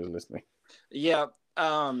ladder when he was listening. Yeah.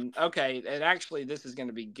 Okay. And actually, this is going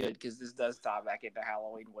to be good because this does tie back into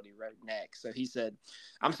Halloween, what he wrote next. So he said,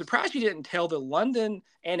 "I'm surprised you didn't tell the London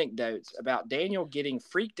anecdotes about Daniel getting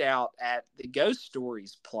freaked out at the Ghost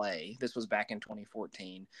Stories play." This was back in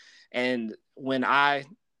 2014. And when I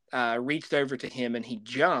reached over to him and he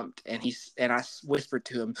jumped, and I whispered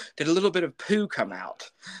to him, "Did a little bit of poo come out?"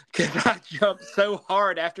 Because I jumped so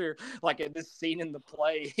hard after like this scene in the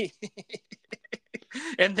play.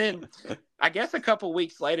 And then I guess a couple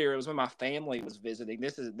weeks later, it was when my family was visiting.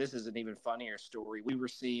 This is an even funnier story. We were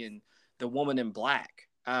seeing The Woman in Black,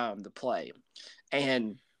 the play,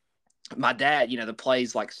 and my dad, the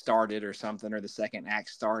play's like started or something, or the second act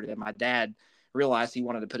started, and my dad realized he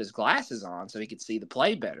wanted to put his glasses on so he could see the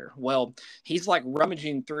play better. Well, he's like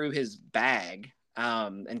rummaging through his bag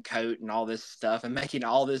and coat and all this stuff and making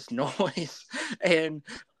all this noise and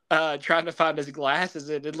trying to find his glasses,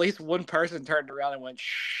 and at least one person turned around and went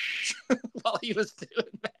shh while he was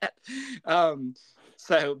doing that.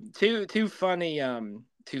 So two funny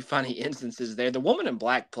instances there. The Woman in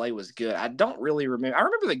Black play was good. I don't really remember. I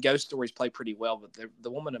remember the Ghost Stories play pretty well, but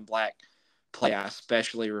the Woman in Black play I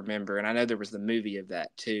especially remember. And I know there was the movie of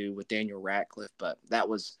that too with Daniel Radcliffe, but that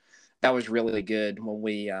was really good when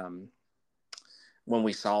we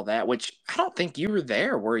saw that, which I don't think you were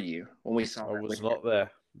there, were you? When we saw I that was not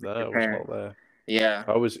there. No, I was not there. Yeah.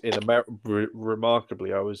 I was in America.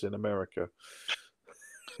 Remarkably, I was in America.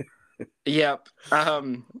 Yep.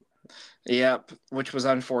 Yep. Which was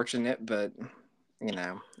unfortunate, but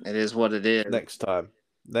it is what it is. Next time.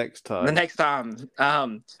 The next time.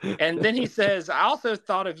 And then he says, "I also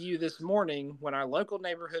thought of you this morning when our local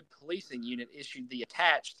neighborhood policing unit issued the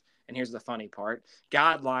attached," and here's the funny part,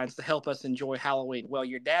 "guidelines to help us enjoy Halloween." Well,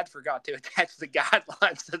 your dad forgot to attach the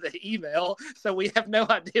guidelines to the email, so we have no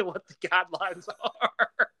idea what the guidelines are.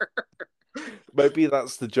 Maybe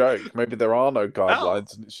that's the joke. Maybe there are no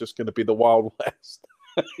guidelines and it's just going to be the Wild West.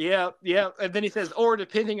 Yeah. And then he says, "or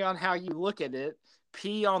depending on how you look at it,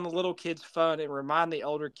 pee on the little kids' fun and remind the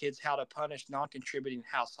older kids how to punish non-contributing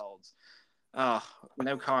households. Oh,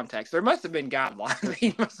 no context. There must have been guidelines.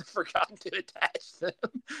 He must have forgotten to attach them.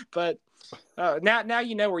 But now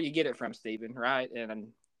you know where you get it from, Stephen, right? And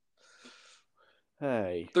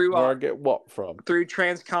Hey, through where I get what from? through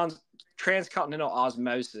transcontinental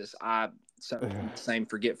osmosis, I suffer from the same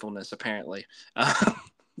forgetfulness, apparently.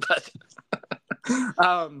 But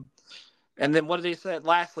and then what did he say?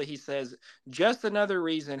 Lastly, he says, just another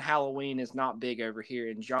reason Halloween is not big over here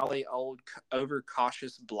in jolly old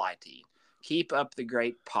overcautious Blighty. Keep up the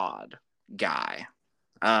great pod, Guy.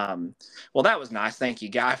 Well, that was nice. Thank you,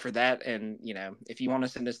 Guy, for that. And if you want to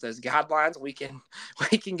send us those guidelines, we can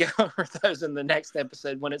go over those in the next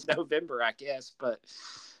episode when it's November, I guess. But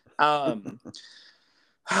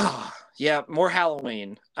yeah, more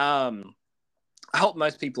Halloween. I hope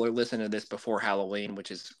most people are listening to this before Halloween,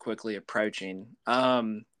 which is quickly approaching.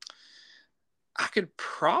 I could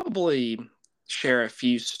probably share a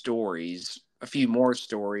few more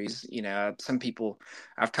stories. Some people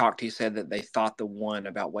I've talked to said that they thought the one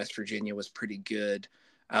about West Virginia was pretty good,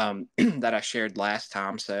 that I shared last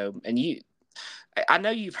time. So, and I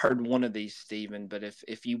know you've heard one of these, Stephen, but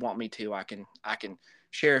if you want me to, I can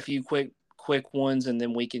share a few quick ones, and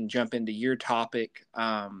then we can jump into your topic,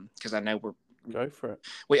 because I know Go for it.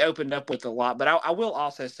 we opened up with a lot. But I will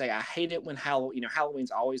also say I hate it when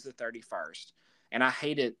Halloween's always the 31st, and I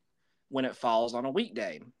hate it when it falls on a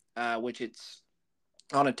weekday, which it's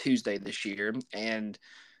on a Tuesday this year, and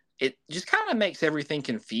it just kind of makes everything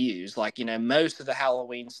confused. Like, most of the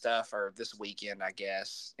Halloween stuff are this weekend, I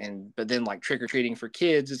guess, but then like trick or treating for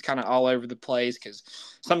kids is kind of all over the place because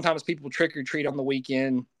sometimes people trick or treat on the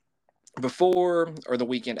weekend before or the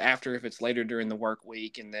weekend after if it's later during the work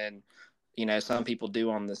week, and then some people do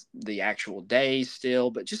on the actual day still,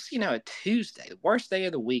 but just a Tuesday, the worst day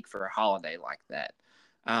of the week for a holiday like that.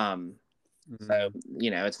 So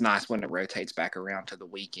it's nice when it rotates back around to the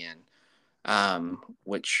weekend,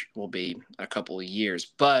 which will be a couple of years.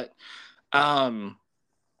 But a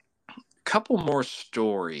couple more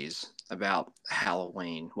stories about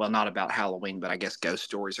Halloween. Well, not about Halloween, but I guess ghost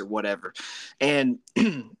stories or whatever. And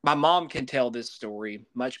my mom can tell this story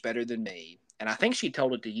much better than me. And I think she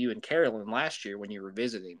told it to you and Carolyn last year when you were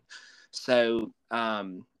visiting. So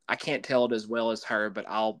I can't tell it as well as her, but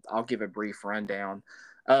I'll give a brief rundown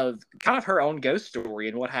of kind of her own ghost story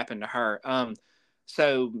and what happened to her.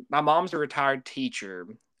 So my mom's a retired teacher,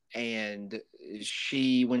 and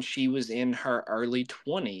when she was in her early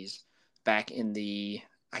 20s, back in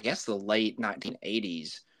I guess the late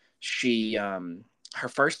 1980s, she her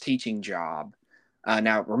first teaching job.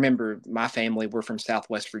 Now remember, my family, we're from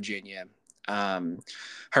Southwest Virginia.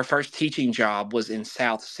 Her first teaching job was in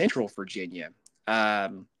South Central Virginia,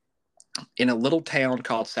 in a little town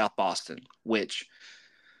called South Boston, which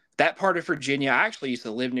that part of Virginia, I actually used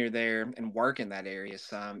to live near there and work in that area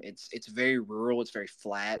some. It's very rural. It's very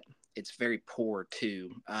flat. It's very poor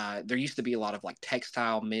too. There used to be a lot of like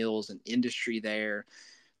textile mills and industry there.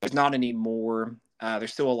 There's not anymore.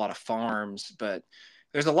 There's still a lot of farms, but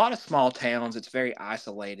there's a lot of small towns. It's very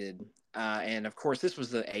isolated. And of course, this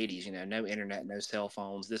was the 80s, no internet, no cell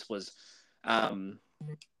phones. This was a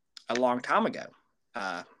long time ago.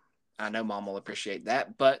 I know Mom will appreciate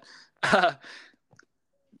that, but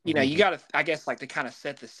you got to, I guess, like to kind of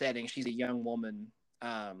set the setting. She's a young woman,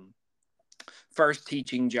 first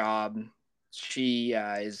teaching job. She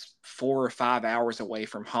is 4 or 5 hours away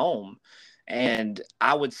from home, and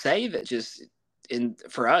I would say that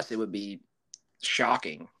for us, it would be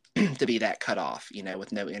shocking to be that cut off,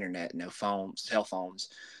 with no internet, no cell phones.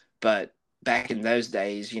 But back in those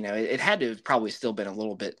days, it had to have probably still been a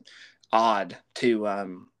little bit odd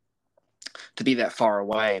to be that far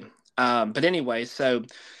away. But anyway, so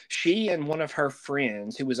she and one of her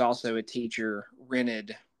friends, who was also a teacher,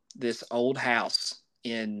 rented this old house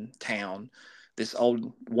in town, this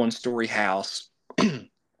old one-story house.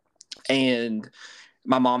 And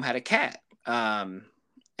my mom had a cat.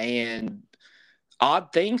 And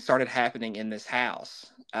odd things started happening in this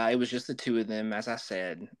house. It was just the two of them, as I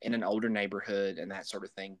said, in an older neighborhood and that sort of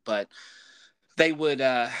thing. But they would,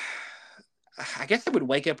 I guess they would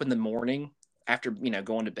wake up in the morning after,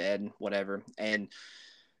 going to bed and whatever, and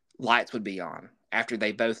lights would be on after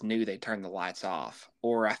they both knew they turned the lights off.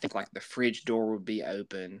 Or I think like the fridge door would be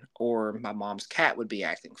open, or my mom's cat would be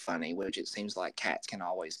acting funny, which it seems like cats can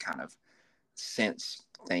always kind of sense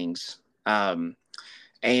things.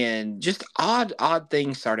 And just odd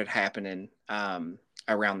things started happening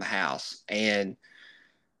around the house. And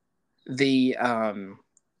the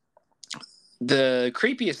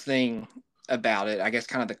creepiest thing about it, I guess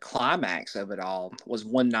kind of the climax of it all, was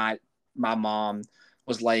one night my mom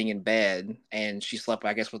was laying in bed and she slept,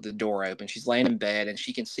 I guess, with the door open. She's laying in bed and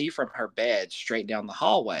she can see from her bed straight down the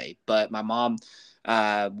hallway. But my mom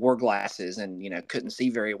wore glasses and, couldn't see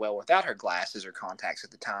very well without her glasses or contacts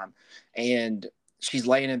at the time. And she's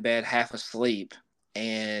laying in bed half asleep.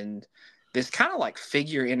 And this kind of like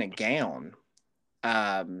figure in a gown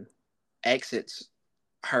um, exits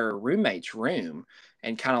her roommate's room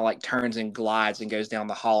and kind of like turns and glides and goes down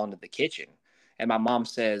the hall into the kitchen. And my mom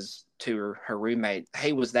says to her roommate,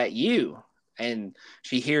 "Hey, was that you?" And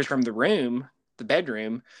she hears from the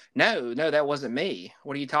bedroom, "No, no, that wasn't me.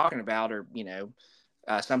 What are you talking about?" Or,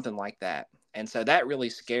 something like that. And so that really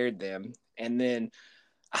scared them. And then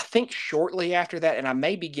I think shortly after that, and I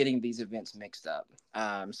may be getting these events mixed up.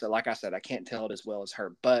 So, like I said, I can't tell it as well as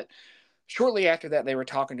her. But shortly after that, they were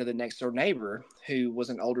talking to the next door neighbor, who was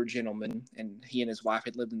an older gentleman, and he and his wife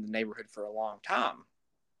had lived in the neighborhood for a long time.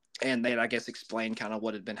 And they'd, I guess, explained kind of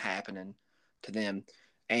what had been happening to them.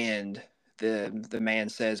 And the man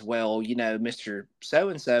says, "Well, Mr. So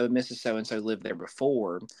and so and Mrs. So and so lived there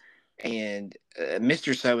before, and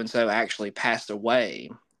Mr. So and so actually passed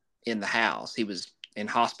away in the house. He was in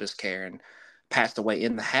hospice care and passed away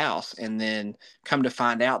in the house. And then come to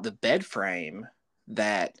find out, the bed frame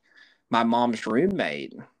that my mom's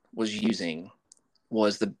roommate was using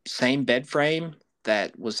was the same bed frame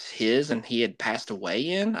that was his and he had passed away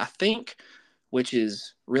in, I think, which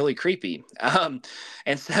is really creepy." And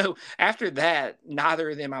so after that,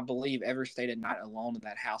 neither of them, I believe, ever stayed a night alone in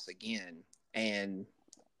that house again. And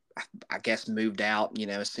I guess moved out,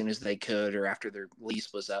 as soon as they could or after their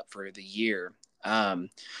lease was up for the year. Do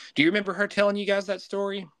you remember her telling you guys that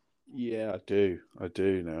story? Yeah, I do. I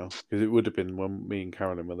do now because it would have been when me and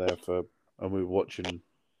Carolyn were there and we were watching.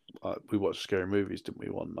 We watched scary movies, didn't we,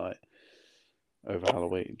 one night over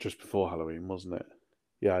Halloween, just before Halloween, wasn't it?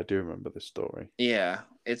 Yeah, I do remember this story. Yeah,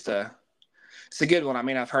 it's a good one. I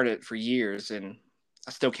mean, I've heard it for years, and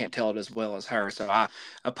I still can't tell it as well as her. So I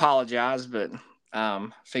apologize, but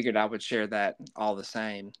figured I would share that all the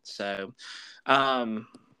same. So, um,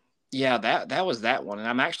 yeah, that was that one, and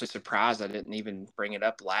I'm actually surprised I didn't even bring it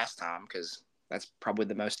up last time because that's probably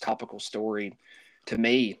the most topical story to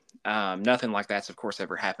me. Nothing like that's, of course,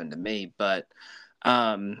 ever happened to me, but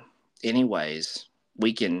um, anyways,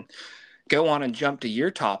 we can go on and jump to your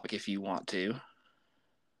topic if you want to.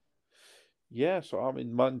 Yeah, so I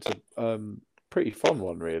mean, mine's a pretty fun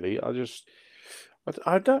one, really.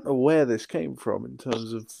 I don't know where this came from in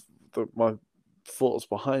terms of my thoughts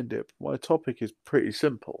behind it. My topic is pretty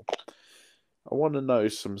simple. I want to know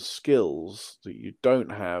some skills that you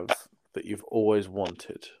don't have that you've always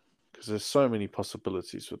wanted, because there's so many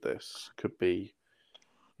possibilities with this. Could be,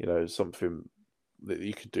 something that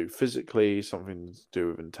you could do physically, something to do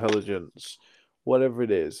with intelligence, whatever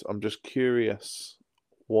it is. I'm just curious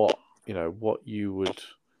what you would,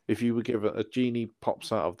 if you were given a genie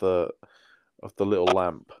pops out of the little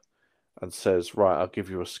lamp and says, "Right, I'll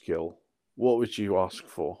give you a skill." What would you ask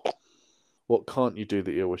for? What can't you do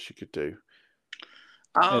that you wish you could do?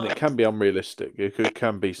 And Um, it can be unrealistic.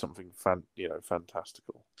 Can be something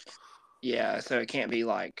fantastical. yeah, so it can't be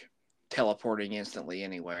like teleporting instantly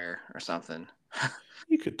anywhere or something.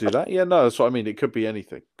 You could do that. Yeah, no, that's what I mean. It could be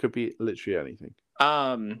anything. Could be literally anything.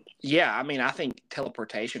 Yeah, I mean, I think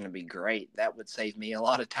teleportation would be great. That would save me a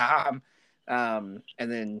lot of time. And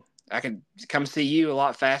then I could come see you a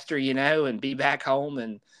lot faster, and be back home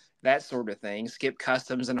and that sort of thing, skip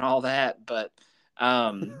customs and all that. But,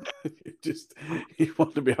 um, Just you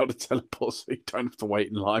want to be able to teleport so you don't have to wait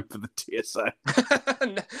in line for the TSA.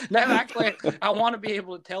 no, actually, I want to be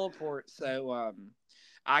able to teleport so,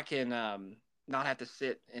 I can, not have to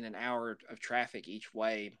sit in an hour of traffic each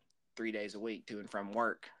way 3 days a week to and from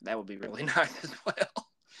work. That would be really nice as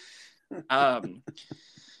well. Um,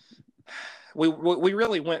 we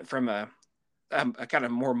really went from a kind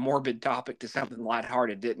of more morbid topic to something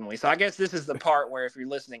lighthearted, didn't we? So I guess this is the part where if you're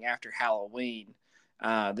listening after Halloween,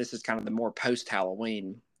 this is kind of the more post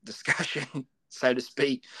Halloween discussion, so to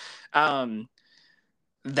speak. Um,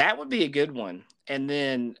 that would be a good one. And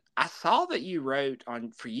then I saw that you wrote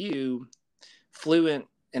on for you fluent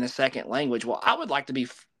in a second language. Well, I would like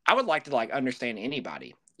to like understand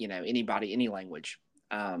anybody, anybody, any language.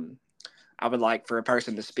 Um, I would like for a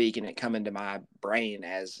person to speak and it come into my brain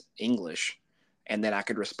as English, and then I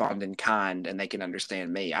could respond in kind and they can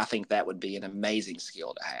understand me. I think that would be an amazing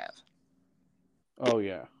skill to have. Oh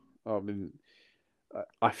yeah. I mean,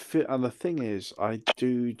 I feel, and the thing is, I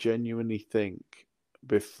do genuinely think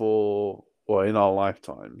before or in our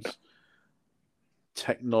lifetimes,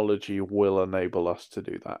 technology will enable us to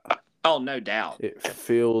do that. Oh, no doubt. It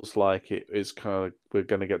feels like it is kind of we're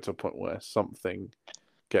going to get to a point where something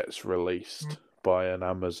gets released by an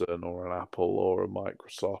Amazon or an Apple or a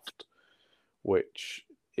Microsoft, which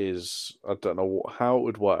is, I don't know how it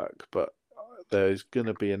would work, but there's going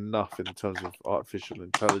to be enough in terms of artificial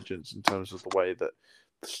intelligence, in terms of the way that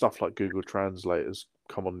stuff like Google Translate has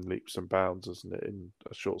come on leaps and bounds, isn't it, in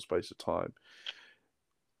a short space of time.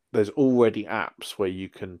 There's already apps where you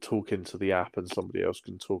can talk into the app and somebody else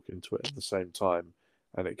can talk into it at the same time,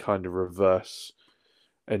 and it kind of reverse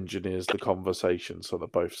engineers the conversation so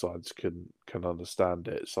that both sides can understand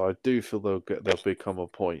it. So I do feel there'll become a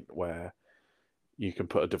point where you can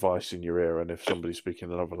put a device in your ear, and if somebody's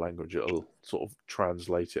speaking another language, it'll sort of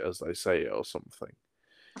translate it as they say it or something.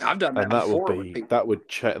 I've done that And that would before with be people.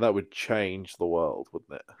 that would change the world,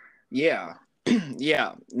 wouldn't it? Yeah.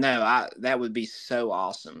 Yeah. No, that would be so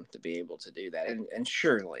awesome to be able to do that. And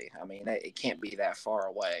surely, I mean, it can't be that far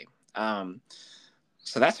away.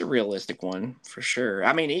 So that's a realistic one for sure.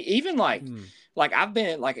 I mean, even like I've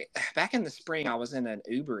been like back in the spring, I was in an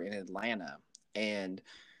Uber in Atlanta, and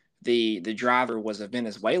the driver was a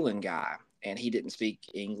Venezuelan guy, and he didn't speak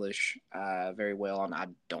English very well, and I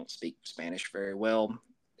don't speak Spanish very well,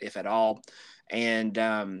 if at all. And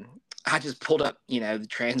I just pulled up, the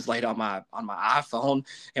translate on my iPhone,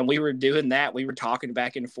 and we were doing that. We were talking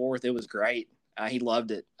back and forth. It was great. He loved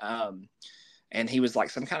it. And he was like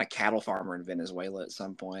some kind of cattle farmer in Venezuela at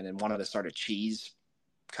some point, and wanted to start a cheese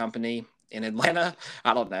company in Atlanta.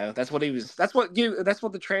 I don't know. That's what he was. That's what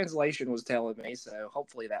the translation was telling me. So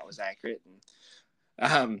hopefully that was accurate.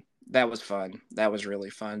 And that was fun. That was really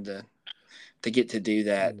fun to get to do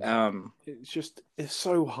that. It's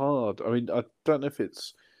so hard. I mean, I don't know if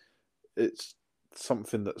it's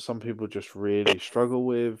something that some people just really struggle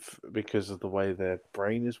with because of the way their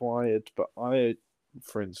brain is wired. But I,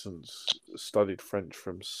 for instance, studied French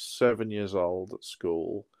from 7 years old at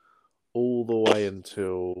school all the way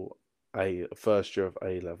until a first year of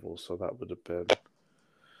A level. So that would have been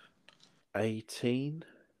 18.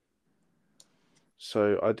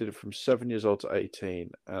 So I did it from 7 years old to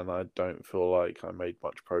 18, and I don't feel like I made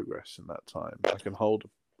much progress in that time. I can hold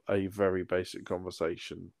a very basic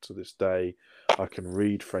conversation to this day. I can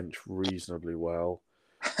read French reasonably well.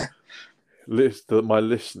 My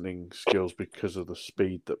listening skills, because of the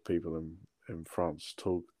speed that people in France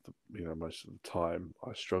talk, most of the time,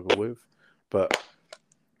 I struggle with. But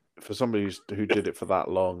for somebody who did it for that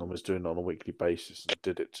long and was doing it on a weekly basis and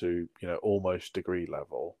did it to almost degree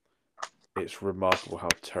level, it's remarkable how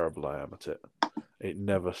terrible I am at it. It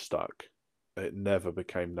never stuck. It never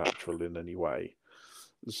became natural in any way.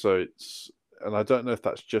 So and I don't know if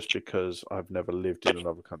that's just because I've never lived in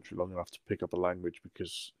another country long enough to pick up a language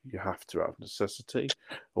because you have to out of necessity,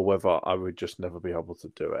 or whether I would just never be able to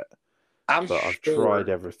do it. I'm But I've sure tried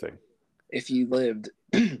everything. if you lived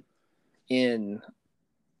in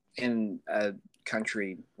a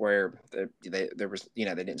country where there was they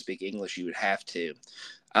didn't speak English, you would have to,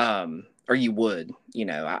 or you would,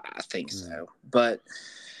 I think so. But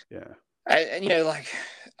yeah, and like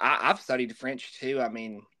I've studied French too. I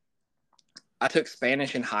mean, I took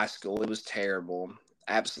Spanish in high school. It was terrible,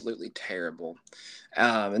 absolutely terrible.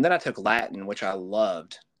 And then I took Latin, which I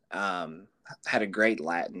loved. Had a great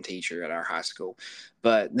Latin teacher at our high school.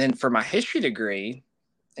 But then for my history degree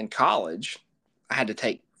in college, I had to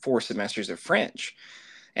take 4 semesters of French.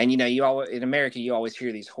 And you always in America, you always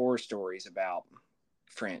hear these horror stories about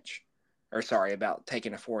French, or sorry, about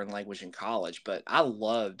taking a foreign language in college. But I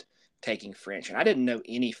loved taking French, and I didn't know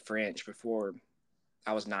any French before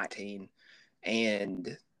I was 19,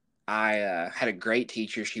 and I had a great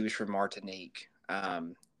teacher. She was from Martinique,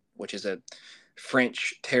 which is a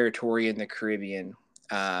French territory in the Caribbean.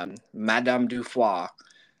 Madame Dufoy.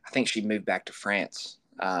 I think she moved back to France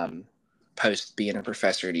post being a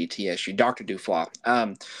professor at ETSU. Dr. Dufoy.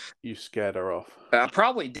 you scared her off. I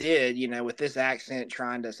probably did, with this accent,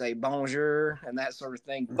 trying to say bonjour and that sort of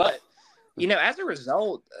thing. But, as a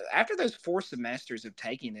result, after those 4 semesters of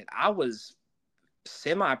taking it, I was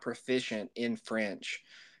semi-proficient in French.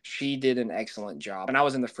 She did an excellent job. And I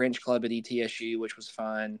was in the French club at ETSU, which was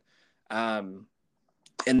fun. And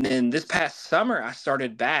then this past summer, I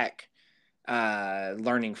started back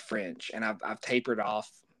learning French. And I've tapered off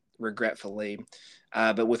regretfully,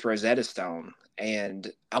 but with Rosetta Stone.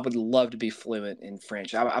 And I would love to be fluent in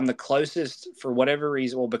French. I'm the closest, for whatever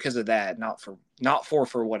reason, well, because of that, not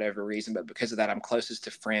for whatever reason, but because of that, I'm closest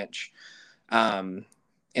to French in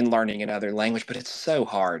learning another language. But it's so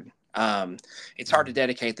hard. It's hard to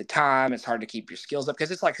dedicate the time. It's hard to keep your skills up,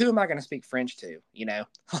 because it's like, who am I going to speak French to?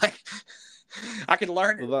 Like I could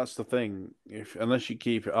learn it. Well, that's the thing. Unless you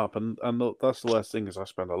keep it up, and that's the worst thing is I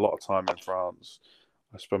spend a lot of time in France.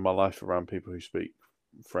 I spend my life around people who speak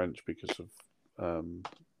French because of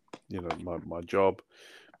my job.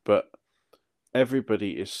 But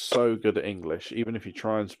everybody is so good at English. Even if you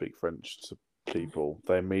try and speak French to people,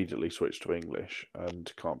 they immediately switch to English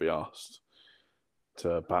and can't be asked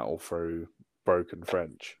to battle through broken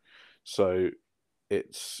French. So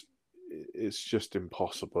it's it's just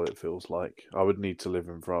impossible. It feels like I would need to live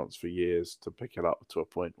in France for years to pick it up to a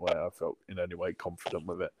point where I felt in any way confident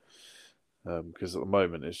with it. Because at the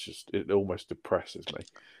moment, it almost depresses me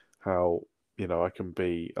how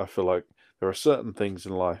I feel like there are certain things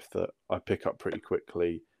in life that I pick up pretty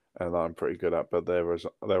quickly and that I'm pretty good at, but there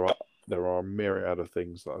are a myriad of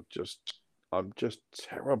things that I'm just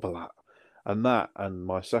terrible at. And that, and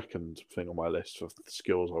my second thing on my list of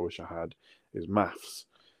skills I wish I had is maths.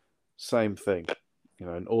 Same thing.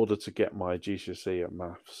 In order to get my GCSE at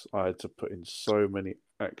maths, I had to put in so many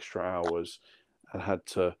extra hours and had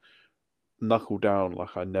to knuckle down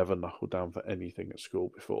like I never knuckled down for anything at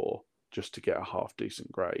school before just to get a half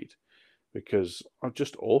decent grade because I'm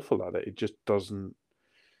just awful at it. It just doesn't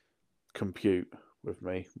compute with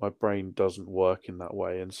me. My brain doesn't work in that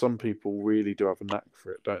way. And some people really do have a knack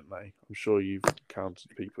for it, don't they? I'm sure you've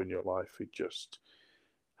encountered people in your life who just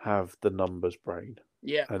have the numbers brain.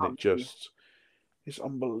 Yeah. And it's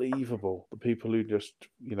unbelievable. The people who just,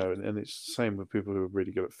 and it's the same with people who are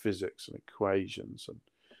really good at physics and equations and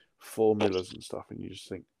formulas and stuff. And you just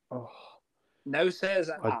think, oh, No says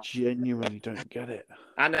I I. genuinely don't get it.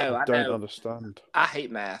 I know. I I don't know. understand. I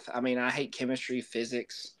hate math. I mean, I hate chemistry,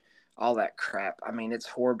 physics, all that crap. I mean, it's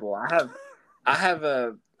horrible. I have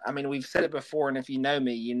a. I mean, we've said it before, and if you know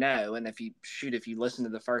me, you know. And if you listen to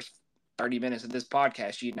the first 30 minutes of this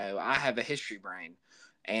podcast, you know, I have a history brain,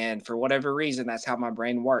 and for whatever reason, that's how my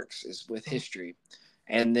brain works is with history,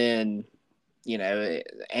 and then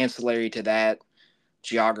ancillary to that,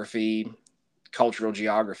 geography, cultural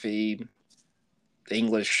geography,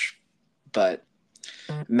 English, but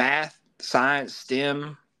math, science,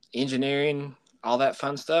 STEM, engineering, all that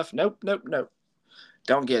fun stuff. Nope, nope, nope.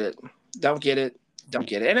 Don't get it. Don't get it. Don't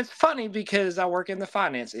get it. And it's funny because I work in the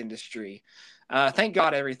finance industry. Thank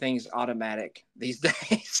God everything's automatic these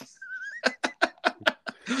days.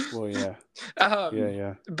 Well, yeah, yeah, um,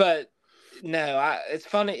 yeah. but no, it's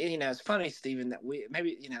funny. It's funny, Stephen, that we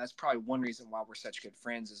maybe that's probably one reason why we're such good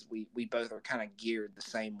friends is we both are kind of geared the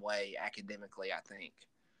same way academically. I think,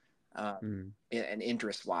 Mm. and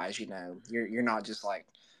interest wise, you're not just like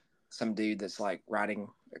some dude that's like writing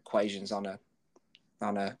equations on a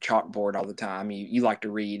chalkboard all the time. You like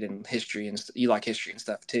to read and history and you like history and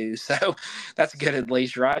stuff too. So that's good at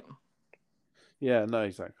least, right? Yeah, no,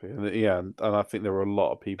 exactly. And yeah, and I think there are a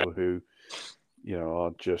lot of people who,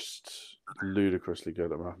 are just ludicrously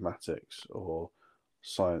good at mathematics or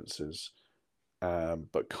sciences,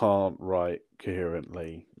 but can't write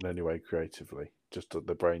coherently in any way creatively. Just that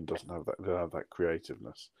the brain doesn't have that. They don't have that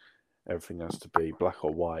creativeness. Everything has to be black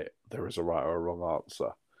or white. There is a right or a wrong answer,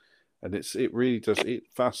 and it really does. It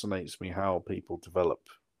fascinates me how people develop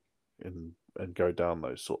and go down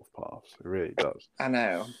those sort of paths. It really does. I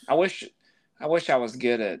know. I wish I was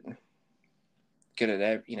good at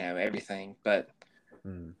everything, but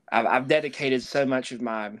Mm. I've dedicated so much of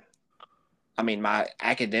my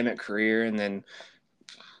academic career and then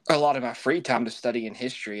a lot of my free time to studying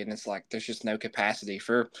history, and it's like there's just no capacity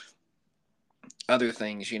for other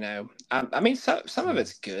things. I mean, some of Mm.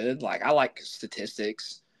 it's good. Like I like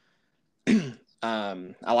statistics.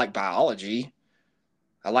 I like biology.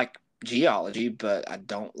 I like geology, but I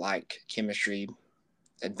don't like chemistry,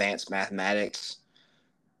 advanced mathematics,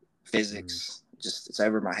 Mm. physics. Just it's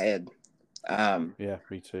over my head. Um, Yeah,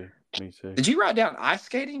 me too. Me too. did you write down ice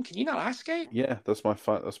skating? Can you not ice skate? Yeah, that's my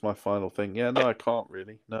final thing. Yeah, no, I can't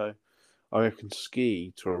really. No, I can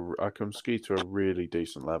ski to a really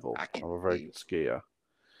decent level. I can't I'm a very ski. good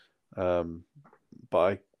skier. Um,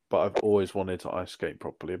 but I've always wanted to ice skate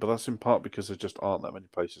properly. But that's in part because there just aren't that many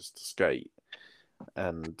places to skate.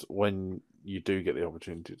 And when you do get the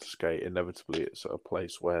opportunity to skate, inevitably it's at a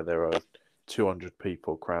place where there are 200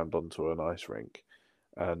 people crammed onto an ice rink,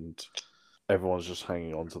 and everyone's just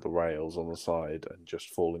hanging onto the rails on the side and just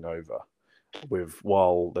falling over.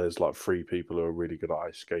 While there's like three people who are really good at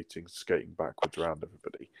ice skating backwards around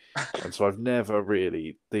everybody, and so I've never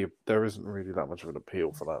really there isn't really that much of an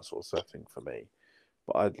appeal for that sort of setting for me.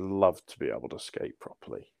 But I'd love to be able to skate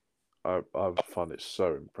properly. I find it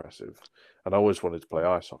so impressive, and I always wanted to play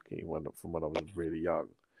ice hockey from when I was really young,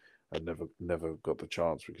 and never got the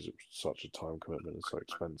chance because it was such a time commitment and so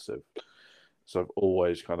expensive. So I've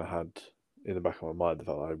always kind of had in the back of my mind the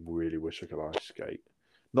fact that I really wish I could ice skate,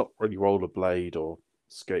 not really rollerblade or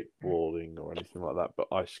skateboarding or anything like that, but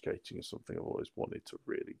ice skating is something I've always wanted to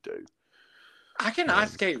really do. I can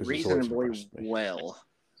ice skate because it's always reasonably impressed me. well.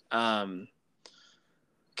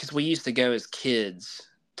 Because we used to go as kids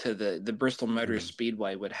to the Bristol Motor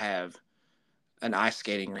Speedway would have an ice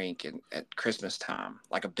skating rink at Christmas time,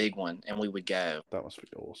 like a big one, and we would go. That must be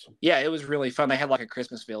awesome. Yeah, it was really fun. They had like a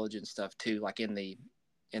Christmas village and stuff too, like in the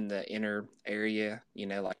inner area,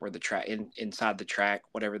 like where the track inside the track,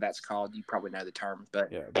 whatever that's called. You probably know the term,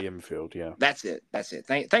 but yeah, the infield. Yeah, that's it.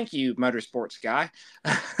 Thank you, motorsports guy.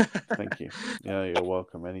 thank you. Yeah, you're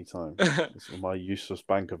welcome anytime. My useless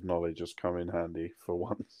bank of knowledge has come in handy for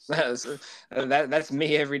once. That's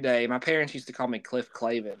me every day. My parents used to call me Cliff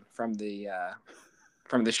Clavin from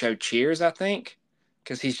the show Cheers, I think,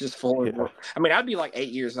 because he's just full of. Yeah. I mean, I'd be like 8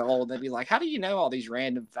 years old. They'd be like, "How do you know all these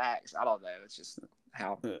random facts?" I don't know. It's just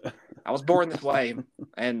how I was born this way,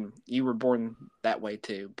 and you were born that way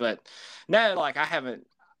too. But no, like I haven't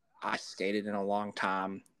ice skated in a long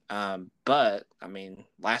time. But I mean,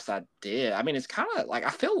 last I did, I mean, it's kind of like I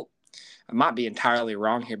feel I might be entirely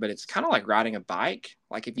wrong here, but it's kind of like riding a bike.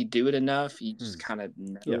 Like if you do it enough, you just kind of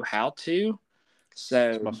know how to.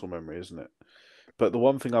 So it's muscle memory, isn't it? But the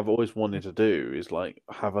one thing I've always wanted to do is like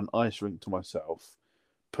have an ice rink to myself,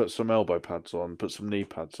 put some elbow pads on, put some knee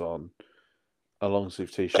pads on, a long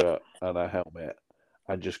sleeve t-shirt and a helmet,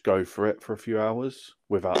 and just go for it for a few hours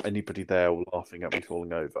without anybody there laughing at me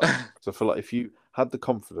falling over. So I feel like if you had the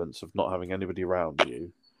confidence of not having anybody around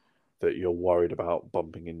you that you're worried about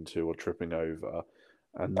bumping into or tripping over,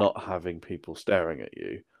 and not having people staring at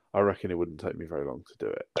you, I reckon it wouldn't take me very long to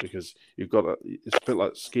do it, because you've got to, it's a bit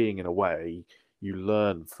like skiing in a way. You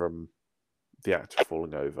learn from the act of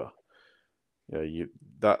falling over.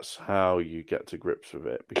 That's how you get to grips with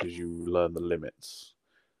it, because you learn the limits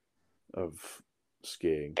of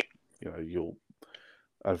skiing.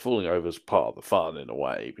 And falling over is part of the fun in a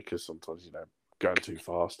way, because sometimes going too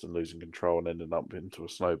fast and losing control and ending up into a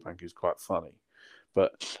snowbank is quite funny.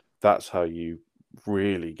 But that's how you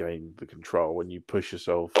really gain the control, when you push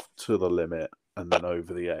yourself to the limit and then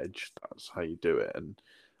over the edge. That's how you do it. And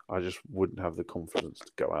I just wouldn't have the confidence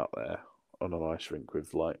to go out there on an ice rink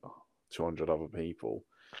with like 200 other people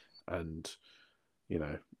and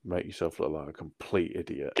make yourself look like a complete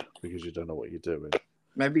idiot because you don't know what you're doing.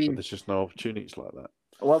 maybe But there's just no opportunities like that.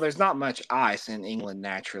 Well, there's not much ice in England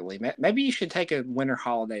naturally. Maybe you should take a winter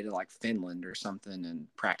holiday to like Finland or something and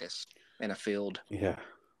practice in a field. Yeah,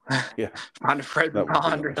 yeah, Find a frozen that would be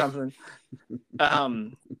pond or nice. something.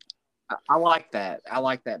 I like that. I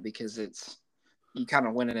like that because you kind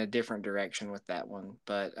of went in a different direction with that one.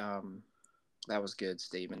 But that was good,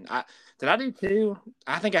 Stephen. Did I do two?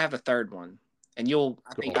 I think I have a third one, and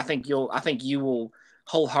I think you will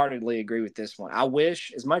wholeheartedly agree with this one. I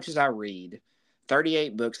wish, as much as I read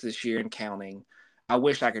 38 books this year and counting, I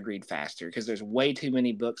wish I could read faster because there's way too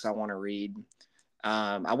many books I want to read.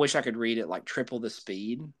 I wish I could read at like triple the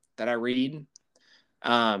speed that I read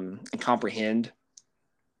and comprehend.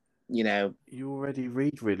 You already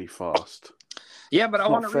read really fast. Yeah, but It's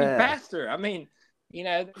I want not to read fair. faster. I mean,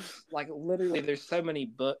 like literally, there's so many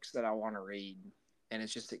books that I want to read, and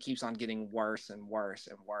it keeps on getting worse and worse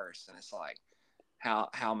and worse. And it's like, how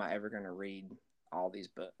am I ever going to read all these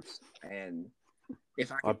books? And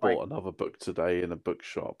if I I could, bought another book today in a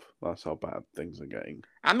bookshop. That's how bad things are getting.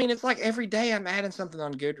 I mean, it's like every day I'm adding something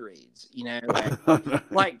on Goodreads. I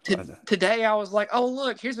know. Today I was like, oh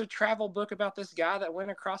look, here's a travel book about this guy that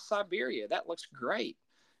went across Siberia. That looks great.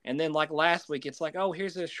 And then like last week, it's like, oh,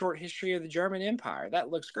 here's a short history of the German Empire. That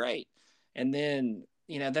looks great. And then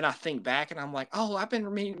then I think back and I'm like, oh, I've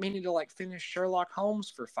been meaning to like finish Sherlock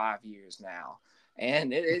Holmes for 5 years now.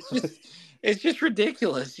 And it's just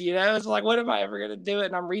ridiculous. It's like, what am I ever going to do it?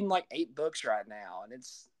 And I'm reading like 8 books right now. And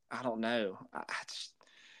I don't know.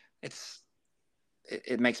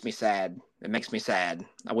 It makes me sad. It makes me sad.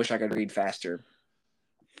 I wish I could read faster.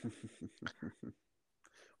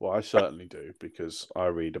 Well, I certainly do, because I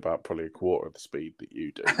read about probably a quarter of the speed that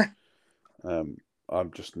you do.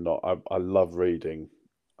 I'm just not. I love reading,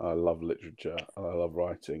 I love literature, and I love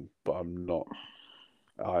writing, but I'm not.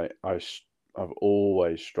 I've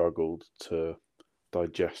always struggled to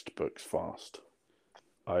digest books fast.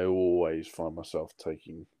 I always find myself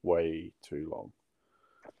taking way too long,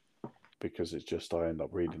 because it's just I end up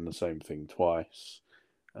reading the same thing twice.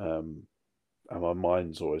 And my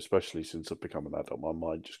mind's always, especially since I've become an adult, my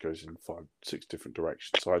mind just goes in 5, 6 different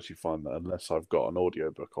directions. So I actually find that unless I've got an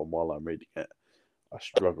audiobook on while I'm reading it, I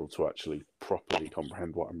struggle to actually properly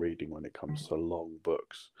comprehend what I'm reading when it comes to long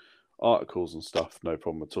books. Articles and stuff, no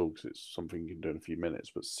problem at all, because it's something you can do in a few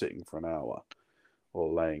minutes. But sitting for an hour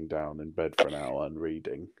or laying down in bed for an hour and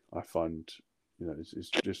reading, I find it's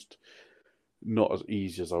just not as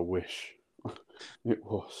easy as I wish It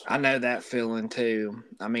was. I know that feeling too.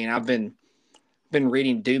 I mean, I've been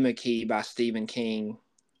reading Doohickey by Stephen King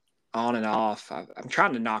on and off. I'm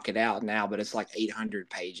trying to knock it out now, but it's like 800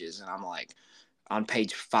 pages, and I'm like on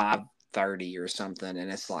page 530 or something,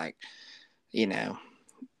 and it's like, you know,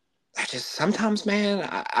 I just sometimes, man,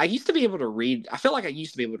 I used to be able to read. I feel like I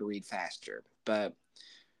used to be able to read faster, but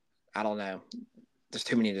I don't know. There's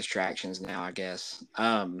too many distractions now, I guess.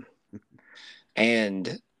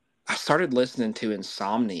 And I started listening to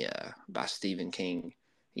Insomnia by Stephen King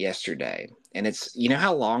yesterday. And it's, you know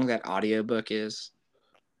how long that audiobook is?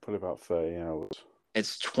 Probably about 30 hours.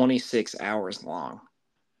 It's 26 hours long.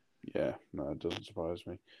 Yeah, no, it doesn't surprise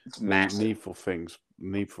me. It's The massive. Needful Things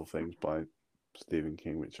by Stephen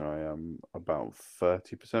King, which I am about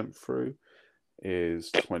 30% through, is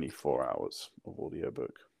 24 hours of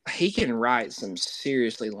audiobook. He can write some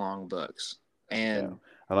seriously long books. Yeah, And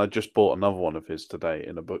and I just bought another one of his today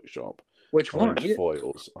in a bookshop. which one? Orange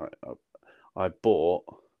Foils. I bought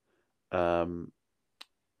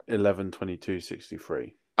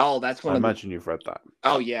 11/22/63. Oh, that's I one of the. imagine you've read that.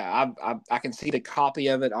 Oh yeah, I can see the copy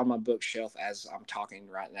of it on my bookshelf as I'm talking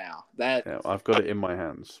right now. Yeah, I've got it in my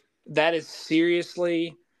hands. That is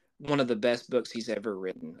seriously one of the best books he's ever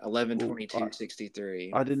written. Eleven Well, twenty two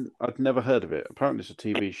 63. I'd never heard of it. Apparently, it's a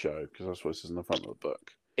TV show because that's what it says in the front of the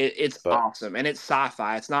book. It's But awesome, and it's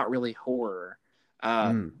sci-fi. It's not really horror,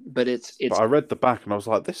 mm, but but I read the back and I was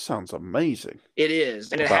like, this sounds amazing. it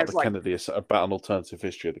is, and it About has the like Kennedy, about an alternative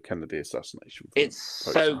history of the Kennedy assassination from it's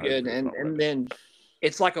folks so at home good, who've not read and it. then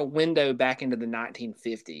it's like a window back into the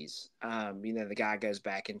 1950s. The guy goes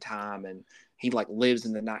back in time and he like lives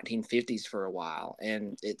in the 1950s for a while,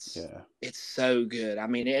 and Yeah. it's so good. I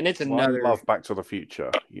mean, and it's Well, I another love Back to the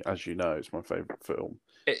Future. As you know, it's my favorite film.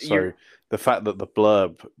 you're So the fact that the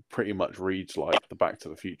blurb pretty much reads like the Back to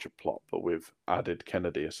the Future plot, but with added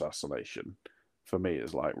Kennedy assassination, for me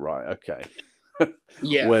is like, right, okay,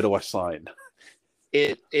 yeah. where do I sign?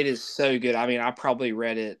 It is so good. I mean, I probably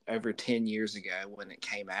read it over 10 years ago when it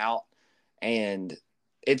came out, and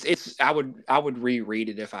it's I would reread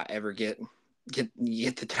it if I ever get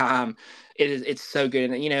the time. It's so good,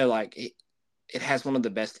 and like it has one of the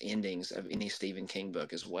best endings of any Stephen King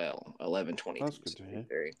book as well. 11 twenty That's two good to sixty hear.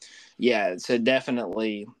 three. Yeah, so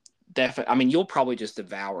definitely. I mean, you'll probably just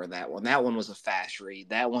devour that one. That one was a fast read.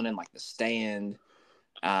 That one and like The Stand.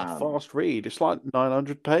 A Um, fast read. It's like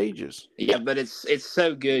 900 pages. Yeah, but it's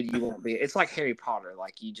so good you won't be. It's like Harry Potter.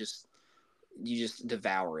 Like you just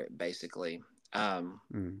devour it basically. Um,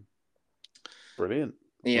 Mm, brilliant.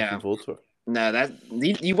 Looking yeah. forward to it. No, that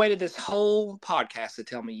you waited this whole podcast to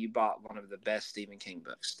tell me you bought one of the best Stephen King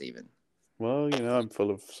books, Stephen. Well, I'm full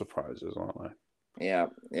of surprises, aren't Yeah,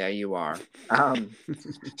 yeah, you are. I?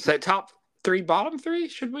 So top three, bottom three,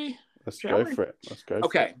 should we? Let's Shall go we? for it. Let's go for it.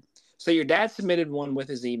 Okay. So your dad submitted one with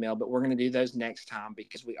his email, but we're going to do those next time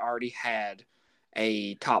because we already had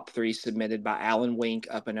a top three submitted by Alan Wink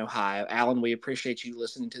up in Ohio. Alan, we appreciate you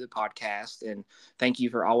listening to the podcast, and thank you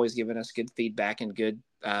for always giving us good feedback and good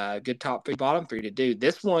top three, bottom three to do.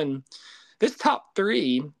 This top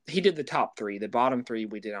three, he did the top three. The bottom three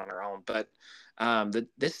we did on our own, but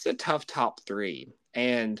this is a tough top three,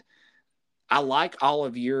 and I like all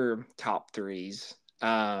of your top threes.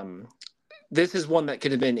 This is one that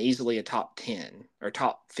could have been easily a top 10 or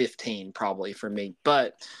top 15 probably for me,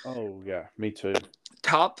 but Oh yeah, me too.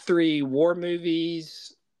 top three war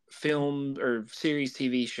movies, film or series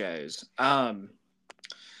TV shows.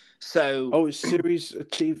 So Oh, it's series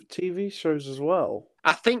TV shows as well.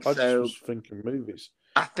 I think I just so. was thinking movies.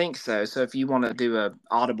 I think so. So if you want to do a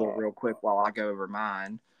audible Oh, real quick while I go over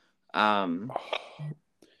mine. Um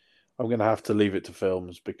I'm gonna have to leave it to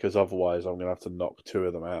films because otherwise I'm gonna have to knock two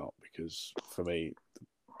of them out because for me,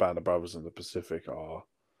 Band of Brothers and the Pacific are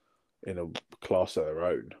in a class of their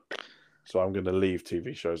own. So I'm gonna leave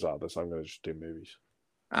TV shows out of this. I'm gonna just do movies.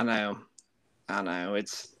 I know. I know.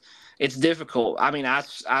 It's difficult. I mean, I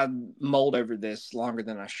mulled over this longer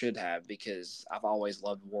than I should have because I've always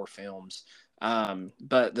loved war films.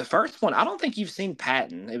 But the first one, I don't think you've seen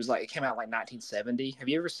Patton. It came out like 1970. Have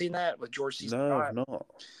you ever seen that with George C. No, I've Scott? not.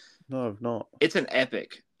 No, I've not. It's an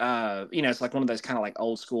epic. It's like one of those kind of like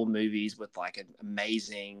old school movies with like an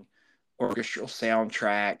amazing orchestral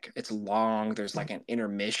soundtrack. It's long. There's like an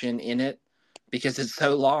intermission in it because it's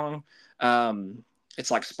so long.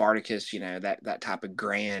 It's like Spartacus, that type of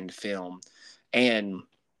grand film, and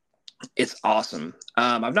it's awesome.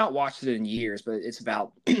 I've not watched it in years, but it's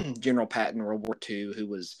about General Patton, World War II, who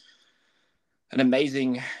was an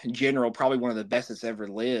amazing general, probably one of the best that's ever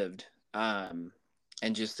lived, and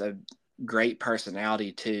just a great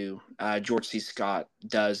personality too. George C. Scott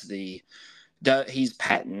does the He's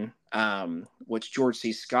Patton, which George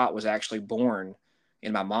C. Scott was actually born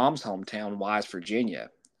in my mom's hometown, Wise, Virginia.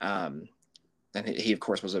 Um, and he, of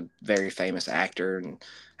course, was a very famous actor and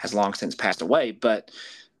has long since passed away. But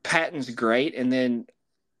Patton's great. And then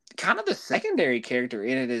kind of the secondary character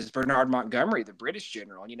in it is Bernard Montgomery, the British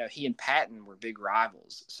general. And, he and Patton were big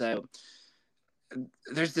rivals. So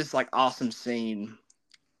there's this like awesome scene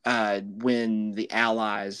when the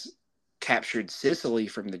Allies captured Sicily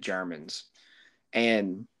from the Germans.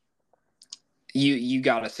 And you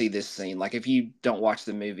got to see this scene. Like, if you don't watch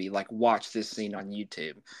the movie, like, watch this scene on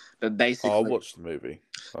YouTube. But I'll basically, watch the movie.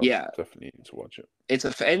 I yeah, definitely need to watch it. it's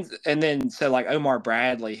and then so like Omar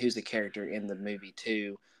Bradley, who's a character in the movie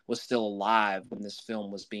too, was still alive when this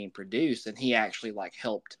film was being produced, and he actually like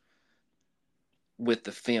helped with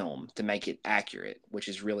the film to make it accurate, which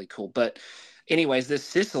is really cool. But anyways, this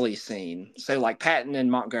Sicily scene, so like Patton and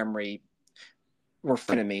Montgomery were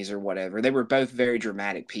frenemies or whatever. They were both very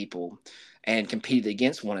dramatic people and competed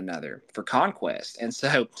against one another for conquest. And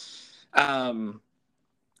so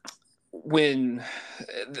when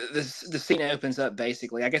the scene opens up,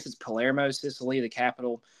 basically, I guess it's Palermo, Sicily, the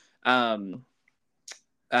capital. Um,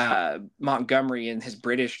 Montgomery and his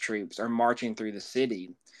British troops are marching through the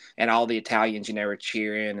city, and all the Italians, are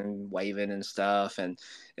cheering and waving and stuff. And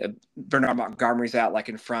Bernard Montgomery's out like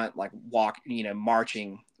in front, like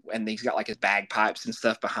marching, and he's got like his bagpipes and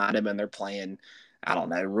stuff behind him, and they're playing, I don't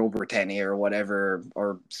know, Rule Britannia or whatever,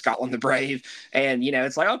 or Scotland the Brave. And,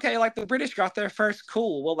 it's like, okay, like the British got there first.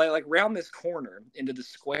 Cool. Well, they like round this corner into the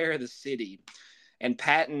square of the city, and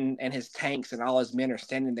Patton and his tanks and all his men are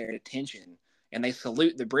standing there at attention, and they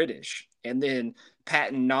salute the British. And then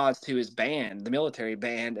Patton nods to his band, the military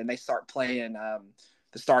band, and they start playing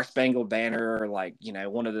the Star Spangled Banner, or like,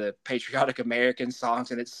 one of the patriotic American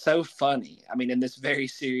songs. And it's so funny. I mean, in this very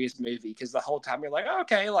serious movie, because the whole time you're like, oh,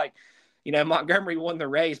 okay, like, Montgomery won the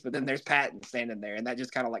race, but then there's Patton standing there, and that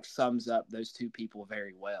just kind of like sums up those two people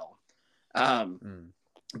very well.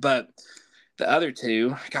 But the other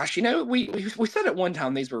two, gosh, we said at one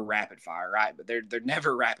time these were rapid fire, right? But they're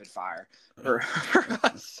never rapid fire for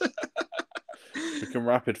us. We can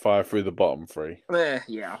rapid fire through the bottom three.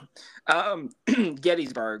 Yeah.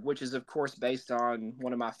 Gettysburg, which is of course based on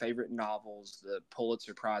one of my favorite novels, the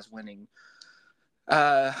Pulitzer Prize winning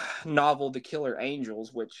novel, The Killer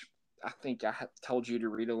Angels, which I think I told you to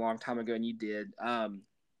read a long time ago, and you did.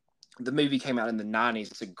 The movie came out in the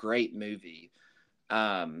 90s. It's a great movie.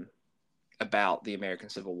 About the American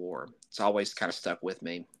Civil War. It's always kind of stuck with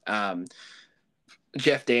me.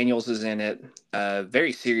 Jeff Daniels is in it. A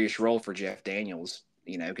very serious role for Jeff Daniels,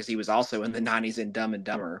 because he was also in the 90s in Dumb and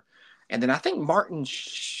Dumber. And then I think Martin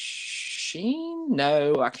Sheen?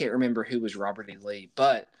 No, I can't remember who was Robert E. Lee,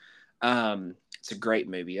 but it's a great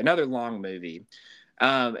movie. Another long movie.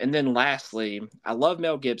 And then lastly, I love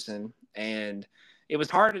Mel Gibson, and it was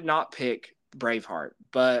hard to not pick Braveheart,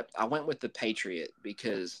 but I went with The Patriot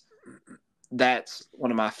because that's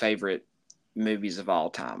one of my favorite movies of all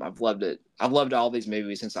time. I've loved it. I've loved all these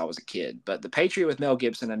movies since I was a kid. But The Patriot with Mel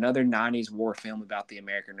Gibson, another 90s war film about the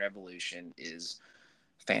American Revolution, is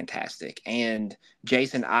fantastic. And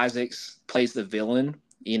Jason Isaacs plays the villain,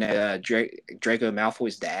 Draco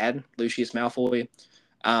Malfoy's dad, Lucius Malfoy.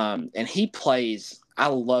 And I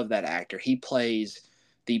love that actor. He plays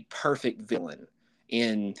the perfect villain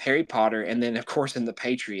in Harry Potter, and then of course in The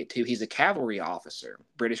Patriot too. He's a cavalry officer,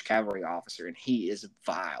 British cavalry officer, and he is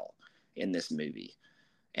vile in this movie.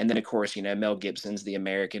 And then of course, Mel Gibson's the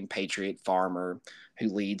American patriot farmer who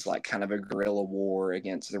leads like kind of a guerrilla war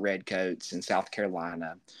against the Redcoats in South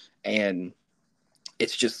Carolina. And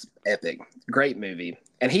it's just epic. Great movie.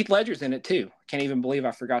 And Heath Ledger's in it too. Can't even believe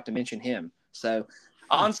I forgot to mention him. So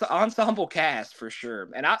ensemble cast for sure.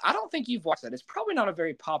 And I don't think you've watched that. It's probably not a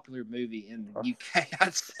very popular movie in the UK,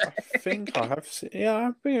 I'd say. I think I have seen. Yeah,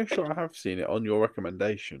 I'm pretty sure I have seen it on your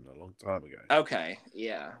recommendation a long time ago. Okay,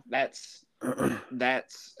 yeah, that's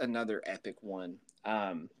another epic one.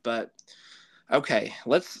 But okay,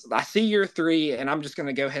 I see your three, and I'm just going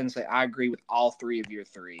to go ahead and say I agree with all three of your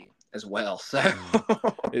three as well. So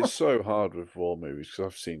it's so hard with war movies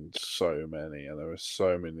because I've seen so many, and there are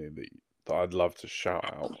so many that I'd love to shout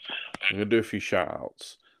out. I'm going to do a few shout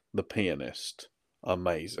outs. The Pianist,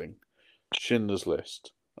 amazing. Schindler's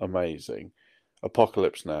List, amazing.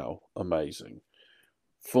 Apocalypse Now, amazing.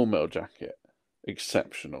 Full Metal Jacket,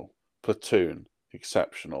 exceptional. Platoon,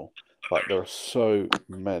 exceptional. Like, there are so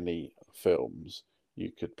many films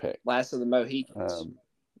you could pick. Last of the Mohicans.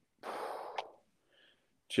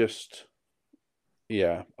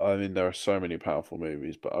 Yeah, I mean, there are so many powerful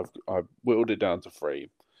movies, but I've whittled it down to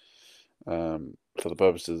three for the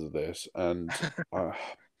purposes of this. And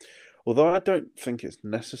although I don't think it's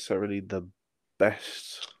necessarily the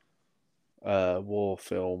best war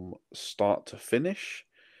film start to finish,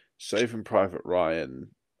 Saving Private Ryan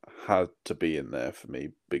had to be in there for me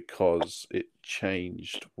because it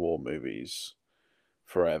changed war movies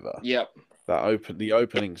forever. Yep. The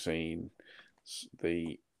opening scene,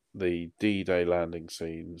 the D-Day landing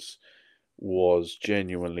scenes was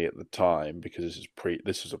genuinely at the time, because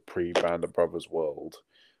this was a pre Band of Brothers world,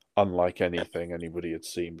 unlike anything anybody had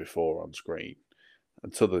seen before on screen.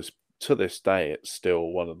 And to this day, it's still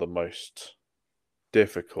one of the most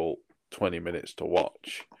difficult 20 minutes to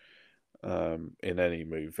watch in any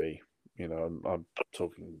movie. You know, I'm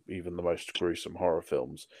talking even the most gruesome horror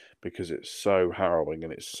films, because it's so harrowing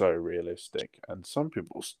and it's so realistic. And some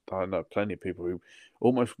people, I know plenty of people who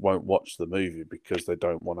almost won't watch the movie because they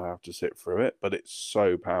don't want to have to sit through it, but it's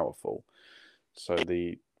so powerful. So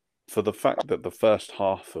for the fact that the first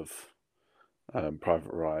half of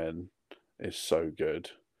Private Ryan is so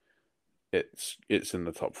good, it's in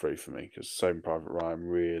the top three for me, because Saving Private Ryan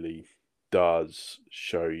really does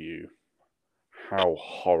show you how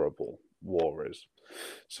horrible war is.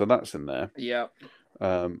 So that's in there. Yep.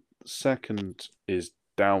 Second is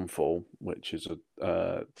Downfall, which is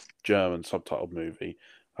a German subtitled movie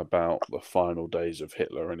about the final days of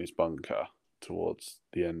Hitler in his bunker towards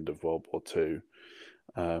the end of World War II.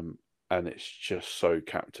 And it's just so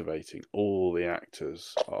captivating. All the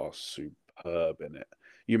actors are superb in it.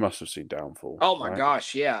 You must have seen Downfall, Oh my right?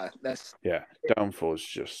 gosh, yeah. That's Yeah, Downfall is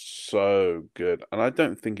just so good, and I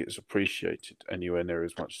don't think it's appreciated anywhere near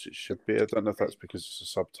as much as it should be. I don't know if that's because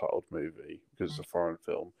it's a subtitled movie, because it's a foreign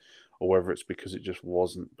film, or whether it's because it just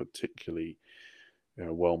wasn't particularly,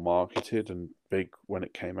 well marketed and big when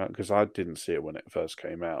it came out. Because I didn't see it when it first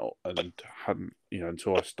came out, and hadn't,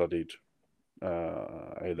 until I studied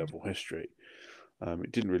A level history.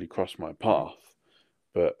 It didn't really cross my path,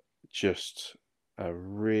 but just a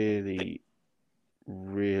really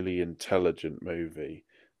intelligent movie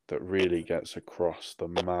that really gets across the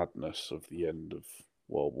madness of the end of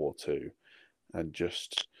World War II, and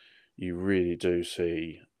just you really do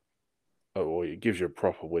see, or it gives you a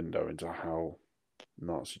proper window into how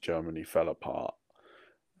Nazi Germany fell apart,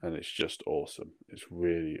 and it's just awesome. It's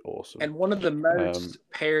really awesome. and one of the Um, most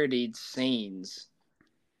parodied scenes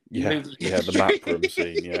in yeah, movie yeah, the history. map room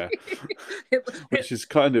scene, yeah, which is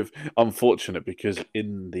kind of unfortunate because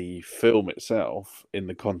in the film itself, in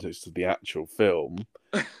the context of the actual film,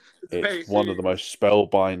 It's it's very one of the serious. most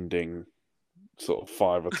spellbinding sort of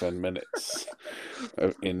 5 or 10 minutes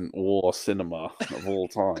in war cinema of all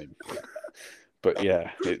time. But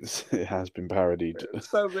yeah, it has been parodied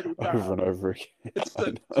So many over times. and over again. It's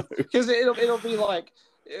I know. because it'll be like,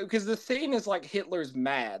 because the scene is like Hitler's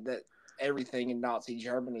mad that everything in Nazi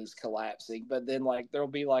Germany's collapsing, but then like there'll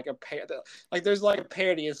be like like there's like a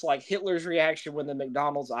parody. It's like Hitler's reaction when the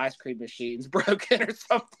McDonald's ice cream machine's broken or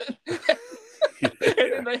something. And Yeah,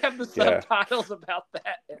 then they have the yeah. subtitles about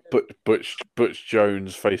that. But Butch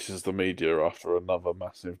Jones faces the media after another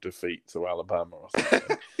massive defeat to Alabama or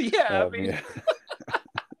something. Yeah, I mean, Yeah.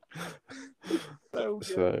 so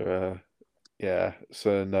So good. yeah.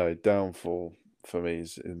 So no, Downfall for me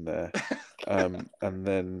is in there. And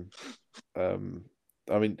then um,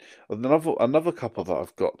 I mean, another couple that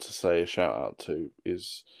I've got to say a shout out to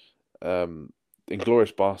is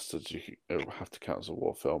Inglorious Bastards. Have to count as a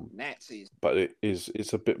war film, Nazis. but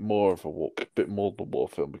it's a bit more of bit more than a war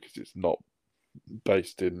film, because it's not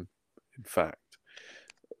based in fact.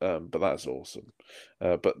 But that's awesome.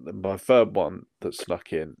 But my third one that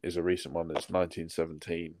snuck in is a recent one. It's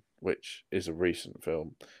 1917, which is a recent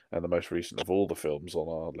film and the most recent of all the films on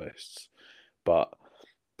our lists. But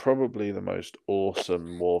probably the most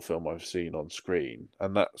awesome war film I've seen on screen,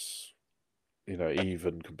 and that's,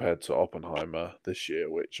 even compared to Oppenheimer this year,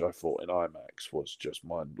 which I thought in IMAX was just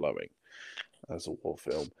mind blowing as a war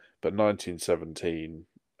film. But 1917,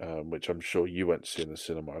 which I'm sure you went to see in the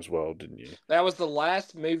cinema as well, didn't you? That was the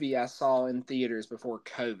last movie I saw in theaters before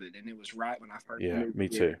COVID, and it was right when I first Yeah, moved me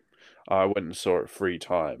too. here. I went and saw it 3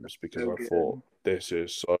 times because So I thought good. this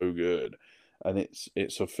is so good, and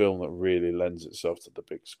it's a film that really lends itself to the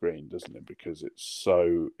big screen, doesn't it? Because it's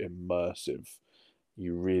so immersive.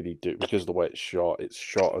 You really do, because of the way it's shot. It's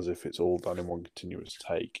shot as if it's all done in one continuous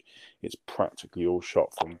take. It's practically all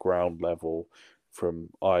shot from ground level, from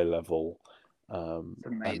eye level, It's and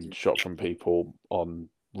amazing. shot from people on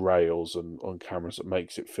rails and on cameras that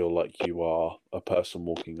makes it feel like you are a person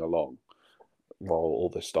walking along while all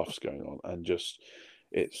this stuff's going on. And just,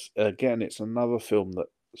 it's another film that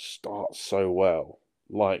starts so well,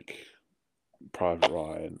 like Private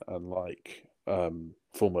Ryan and like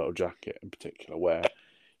Full Metal Jacket in particular, where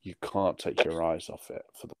you can't take your eyes off it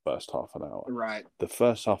for the first half an hour. Right. The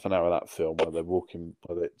first half an hour of that film, where they're walking,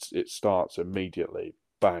 where it starts immediately,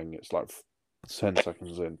 bang! It's like 10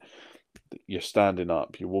 seconds in. You're standing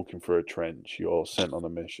up, you're walking through a trench, you're sent on a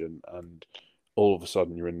mission, and all of a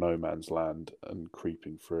sudden you're in no man's land and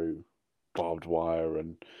creeping through barbed wire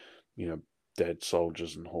and dead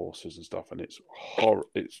soldiers and horses and stuff, and it's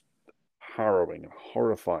harrowing and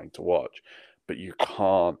horrifying to watch, but you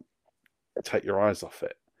can't take your eyes off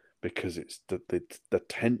it because it's the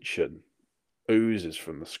tension oozes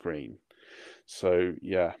from the screen. So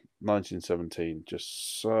yeah, 1917,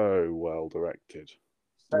 just so well directed.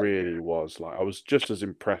 Really was. Like, I was just as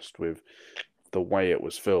impressed with the way it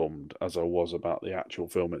was filmed as I was about the actual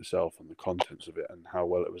film itself and the contents of it and how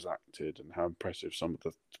well it was acted and how impressive some of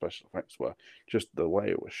the special effects were. Just the way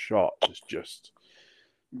it was shot was just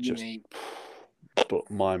Unique. but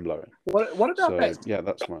mind blowing. What about that? Yeah,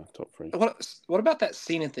 that's my top 3. What about that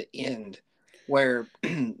scene at the end where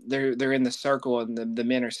they're in the circle and the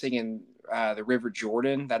men are singing the River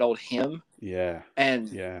Jordan, that old hymn? Yeah, and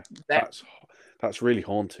yeah, that that's really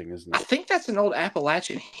haunting, isn't I it? think that's an old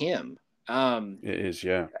Appalachian hymn. It is,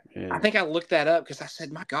 yeah. I think I looked that up because I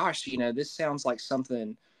said, my gosh, this sounds like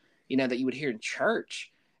something, that you would hear in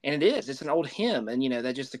church. And it is. It's an old hymn. And,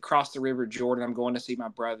 that just across the River Jordan, I'm going to see my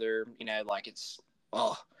brother, like it's,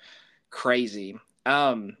 crazy.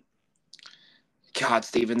 God,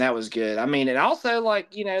 Stephen, that was good. I mean, and also,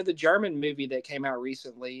 like, the German movie that came out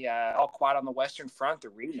recently, All Quiet on the Western Front, the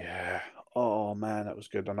remake. Yeah. Oh, man, that was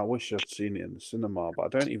good. And I wish I'd seen it in the cinema, but I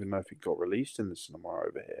don't even know if it got released in the cinema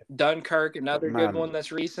over here. Dunkirk, another man, good one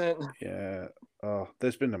that's recent. Yeah.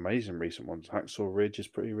 There's been amazing recent ones. Hacksaw Ridge is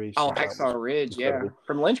pretty recent. Oh, Hacksaw Ridge, incredible. Yeah.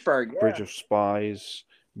 From Lynchburg, yeah. Bridge of Spies,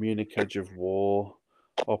 Munich Edge of War,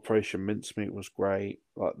 Operation Mincemeat was great.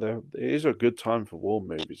 Like, it is a good time for war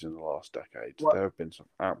movies in the last decade. What? There have been some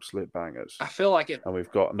absolute bangers. I feel like it. And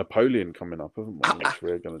we've got Napoleon coming up, haven't we? Which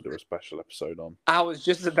we're going to do a special episode on. I was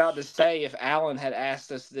just about to say, if Alan had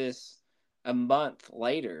asked us this a month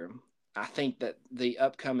later, I think that the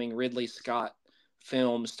upcoming Ridley Scott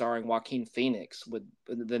film starring Joaquin Phoenix,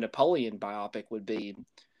 the Napoleon biopic, would be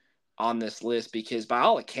on this list, because by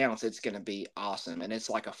all accounts it's going to be awesome, and it's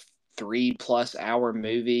like a 3+ hour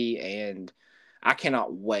movie, and I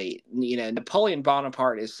cannot wait. Napoleon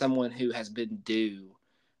Bonaparte is someone who has been due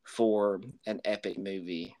for an epic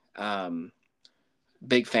movie.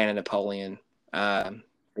 Big fan of Napoleon.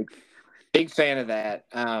 Big fan of that.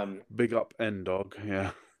 Big up N-Dog,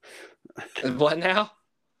 yeah. What now?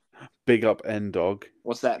 Big up N-Dog.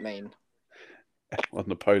 What's that mean? Well,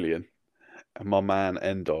 Napoleon. And my man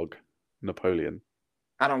N-Dog, Napoleon.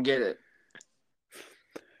 I don't get it.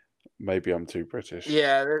 Maybe I'm too British.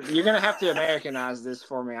 Yeah, you're gonna have to Americanize this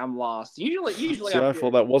for me. I'm lost. Usually. See, I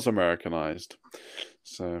thought that was Americanized.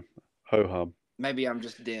 So, ho hum. Maybe I'm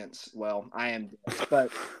just dense. Well, I am dense,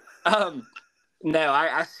 but no,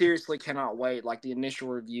 I seriously cannot wait. Like, the initial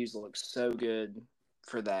reviews look so good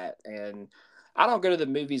for that, and I don't go to the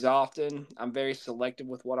movies often. I'm very selective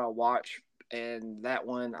with what I watch, and that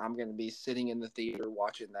one I'm going to be sitting in the theater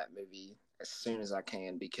watching that movie as soon as I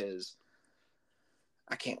can, because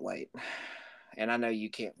I can't wait, and I know you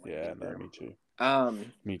can't wait. Yeah, no, me too.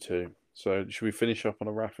 Me too. So, should we finish up on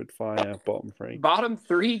a rapid fire bottom 3? Bottom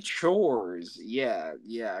 3 chores. Yeah.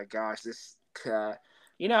 Gosh, this. I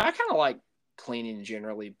kind of like cleaning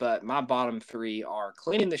generally, but my bottom 3 are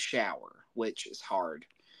cleaning the shower, which is hard,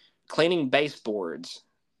 cleaning baseboards,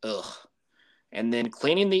 and then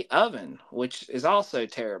cleaning the oven, which is also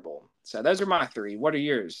terrible. So those are my 3. What are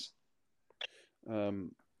yours?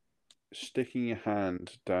 Sticking your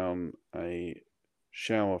hand down a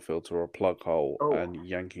shower filter or a plug hole and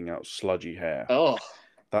yanking out sludgy hair.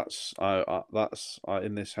 That's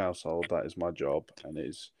in this household, that is my job, and it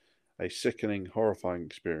is a sickening, horrifying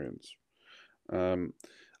experience.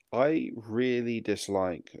 I really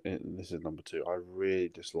dislike, this is number 2, I really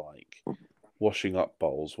dislike washing up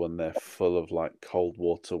bowls when they're full of like cold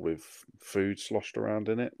water with food sloshed around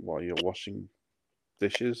in it while you're washing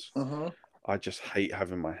dishes. I just hate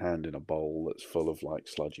having my hand in a bowl that's full of like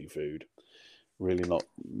sludgy food. Really not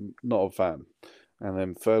a fan. And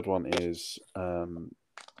then third one is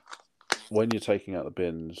when you're taking out the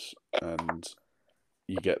bins and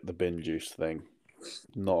you get the bin juice thing.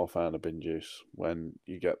 Not a fan of bin juice when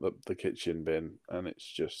you get the kitchen bin and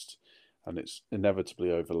it's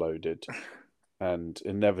inevitably overloaded, and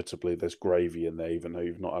inevitably there's gravy in there even though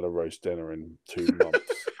you've not had a roast dinner in 2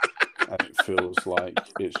 months. And it feels like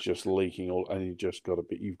it's just leaking all, and you've got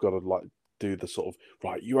to like do the sort of,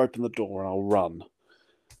 right, you open the door and I'll run,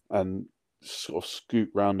 and sort of scoot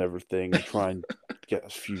round everything and try and get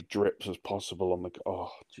as few drips as possible on the.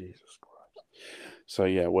 Oh, Jesus Christ! So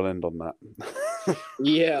yeah, we'll end on that.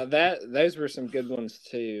 Yeah, those were some good ones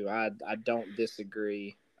too. I don't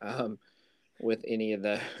disagree with any of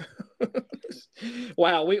the.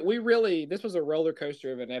 Wow, we really, this was a roller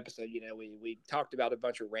coaster of an episode. We talked about a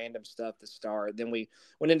bunch of random stuff to start. Then we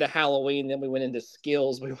went into Halloween. Then we went into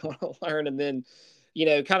skills we want to learn, and then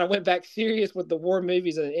kind of went back serious with the war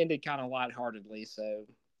movies and it ended kind of lightheartedly. So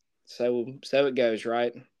it goes,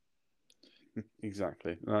 right?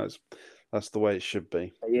 Exactly. That's the way it should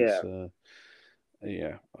be. Yeah. It's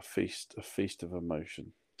yeah, a feast of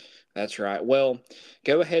emotion. That's right. Well,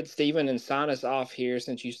 go ahead, Stephen, and sign us off here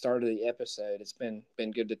since you started the episode. It's been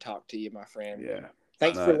good to talk to you, my friend. And Yeah.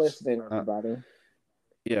 thanks No, for it's listening, everybody.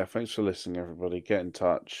 yeah. Thanks for listening, everybody. Get in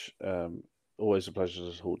touch. Always a pleasure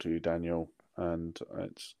to talk to you, Daniel, and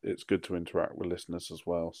it's good to interact with listeners as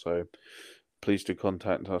well. So please do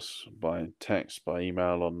contact us by text, by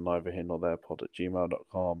email on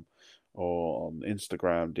neitherhernortherepod@gmail.com, or on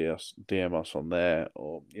Instagram, DM us on there,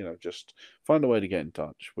 or just find a way to get in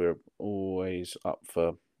touch. We're always up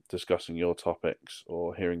for discussing your topics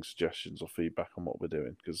or hearing suggestions or feedback on what we're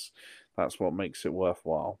doing, because that's what makes it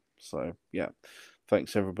worthwhile. So yeah,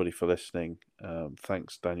 thanks everybody for listening.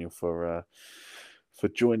 Thanks Daniel for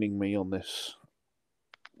joining me on this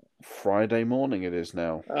Friday morning. It is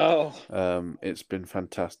now. Oh, It's been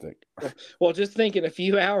fantastic. well, just think in a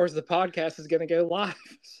few hours the podcast is going to go live.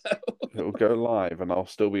 So It'll go live and I'll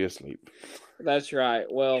still be asleep. that's right.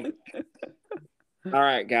 Well, all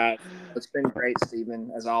right, guys. It's been great,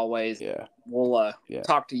 Stephen, as always. Yeah. We'll Yeah.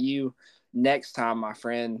 talk to you next time, my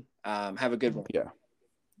friend. Have a good one. Yeah.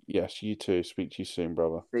 Yes, you too. Speak to you soon,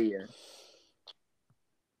 brother. See ya.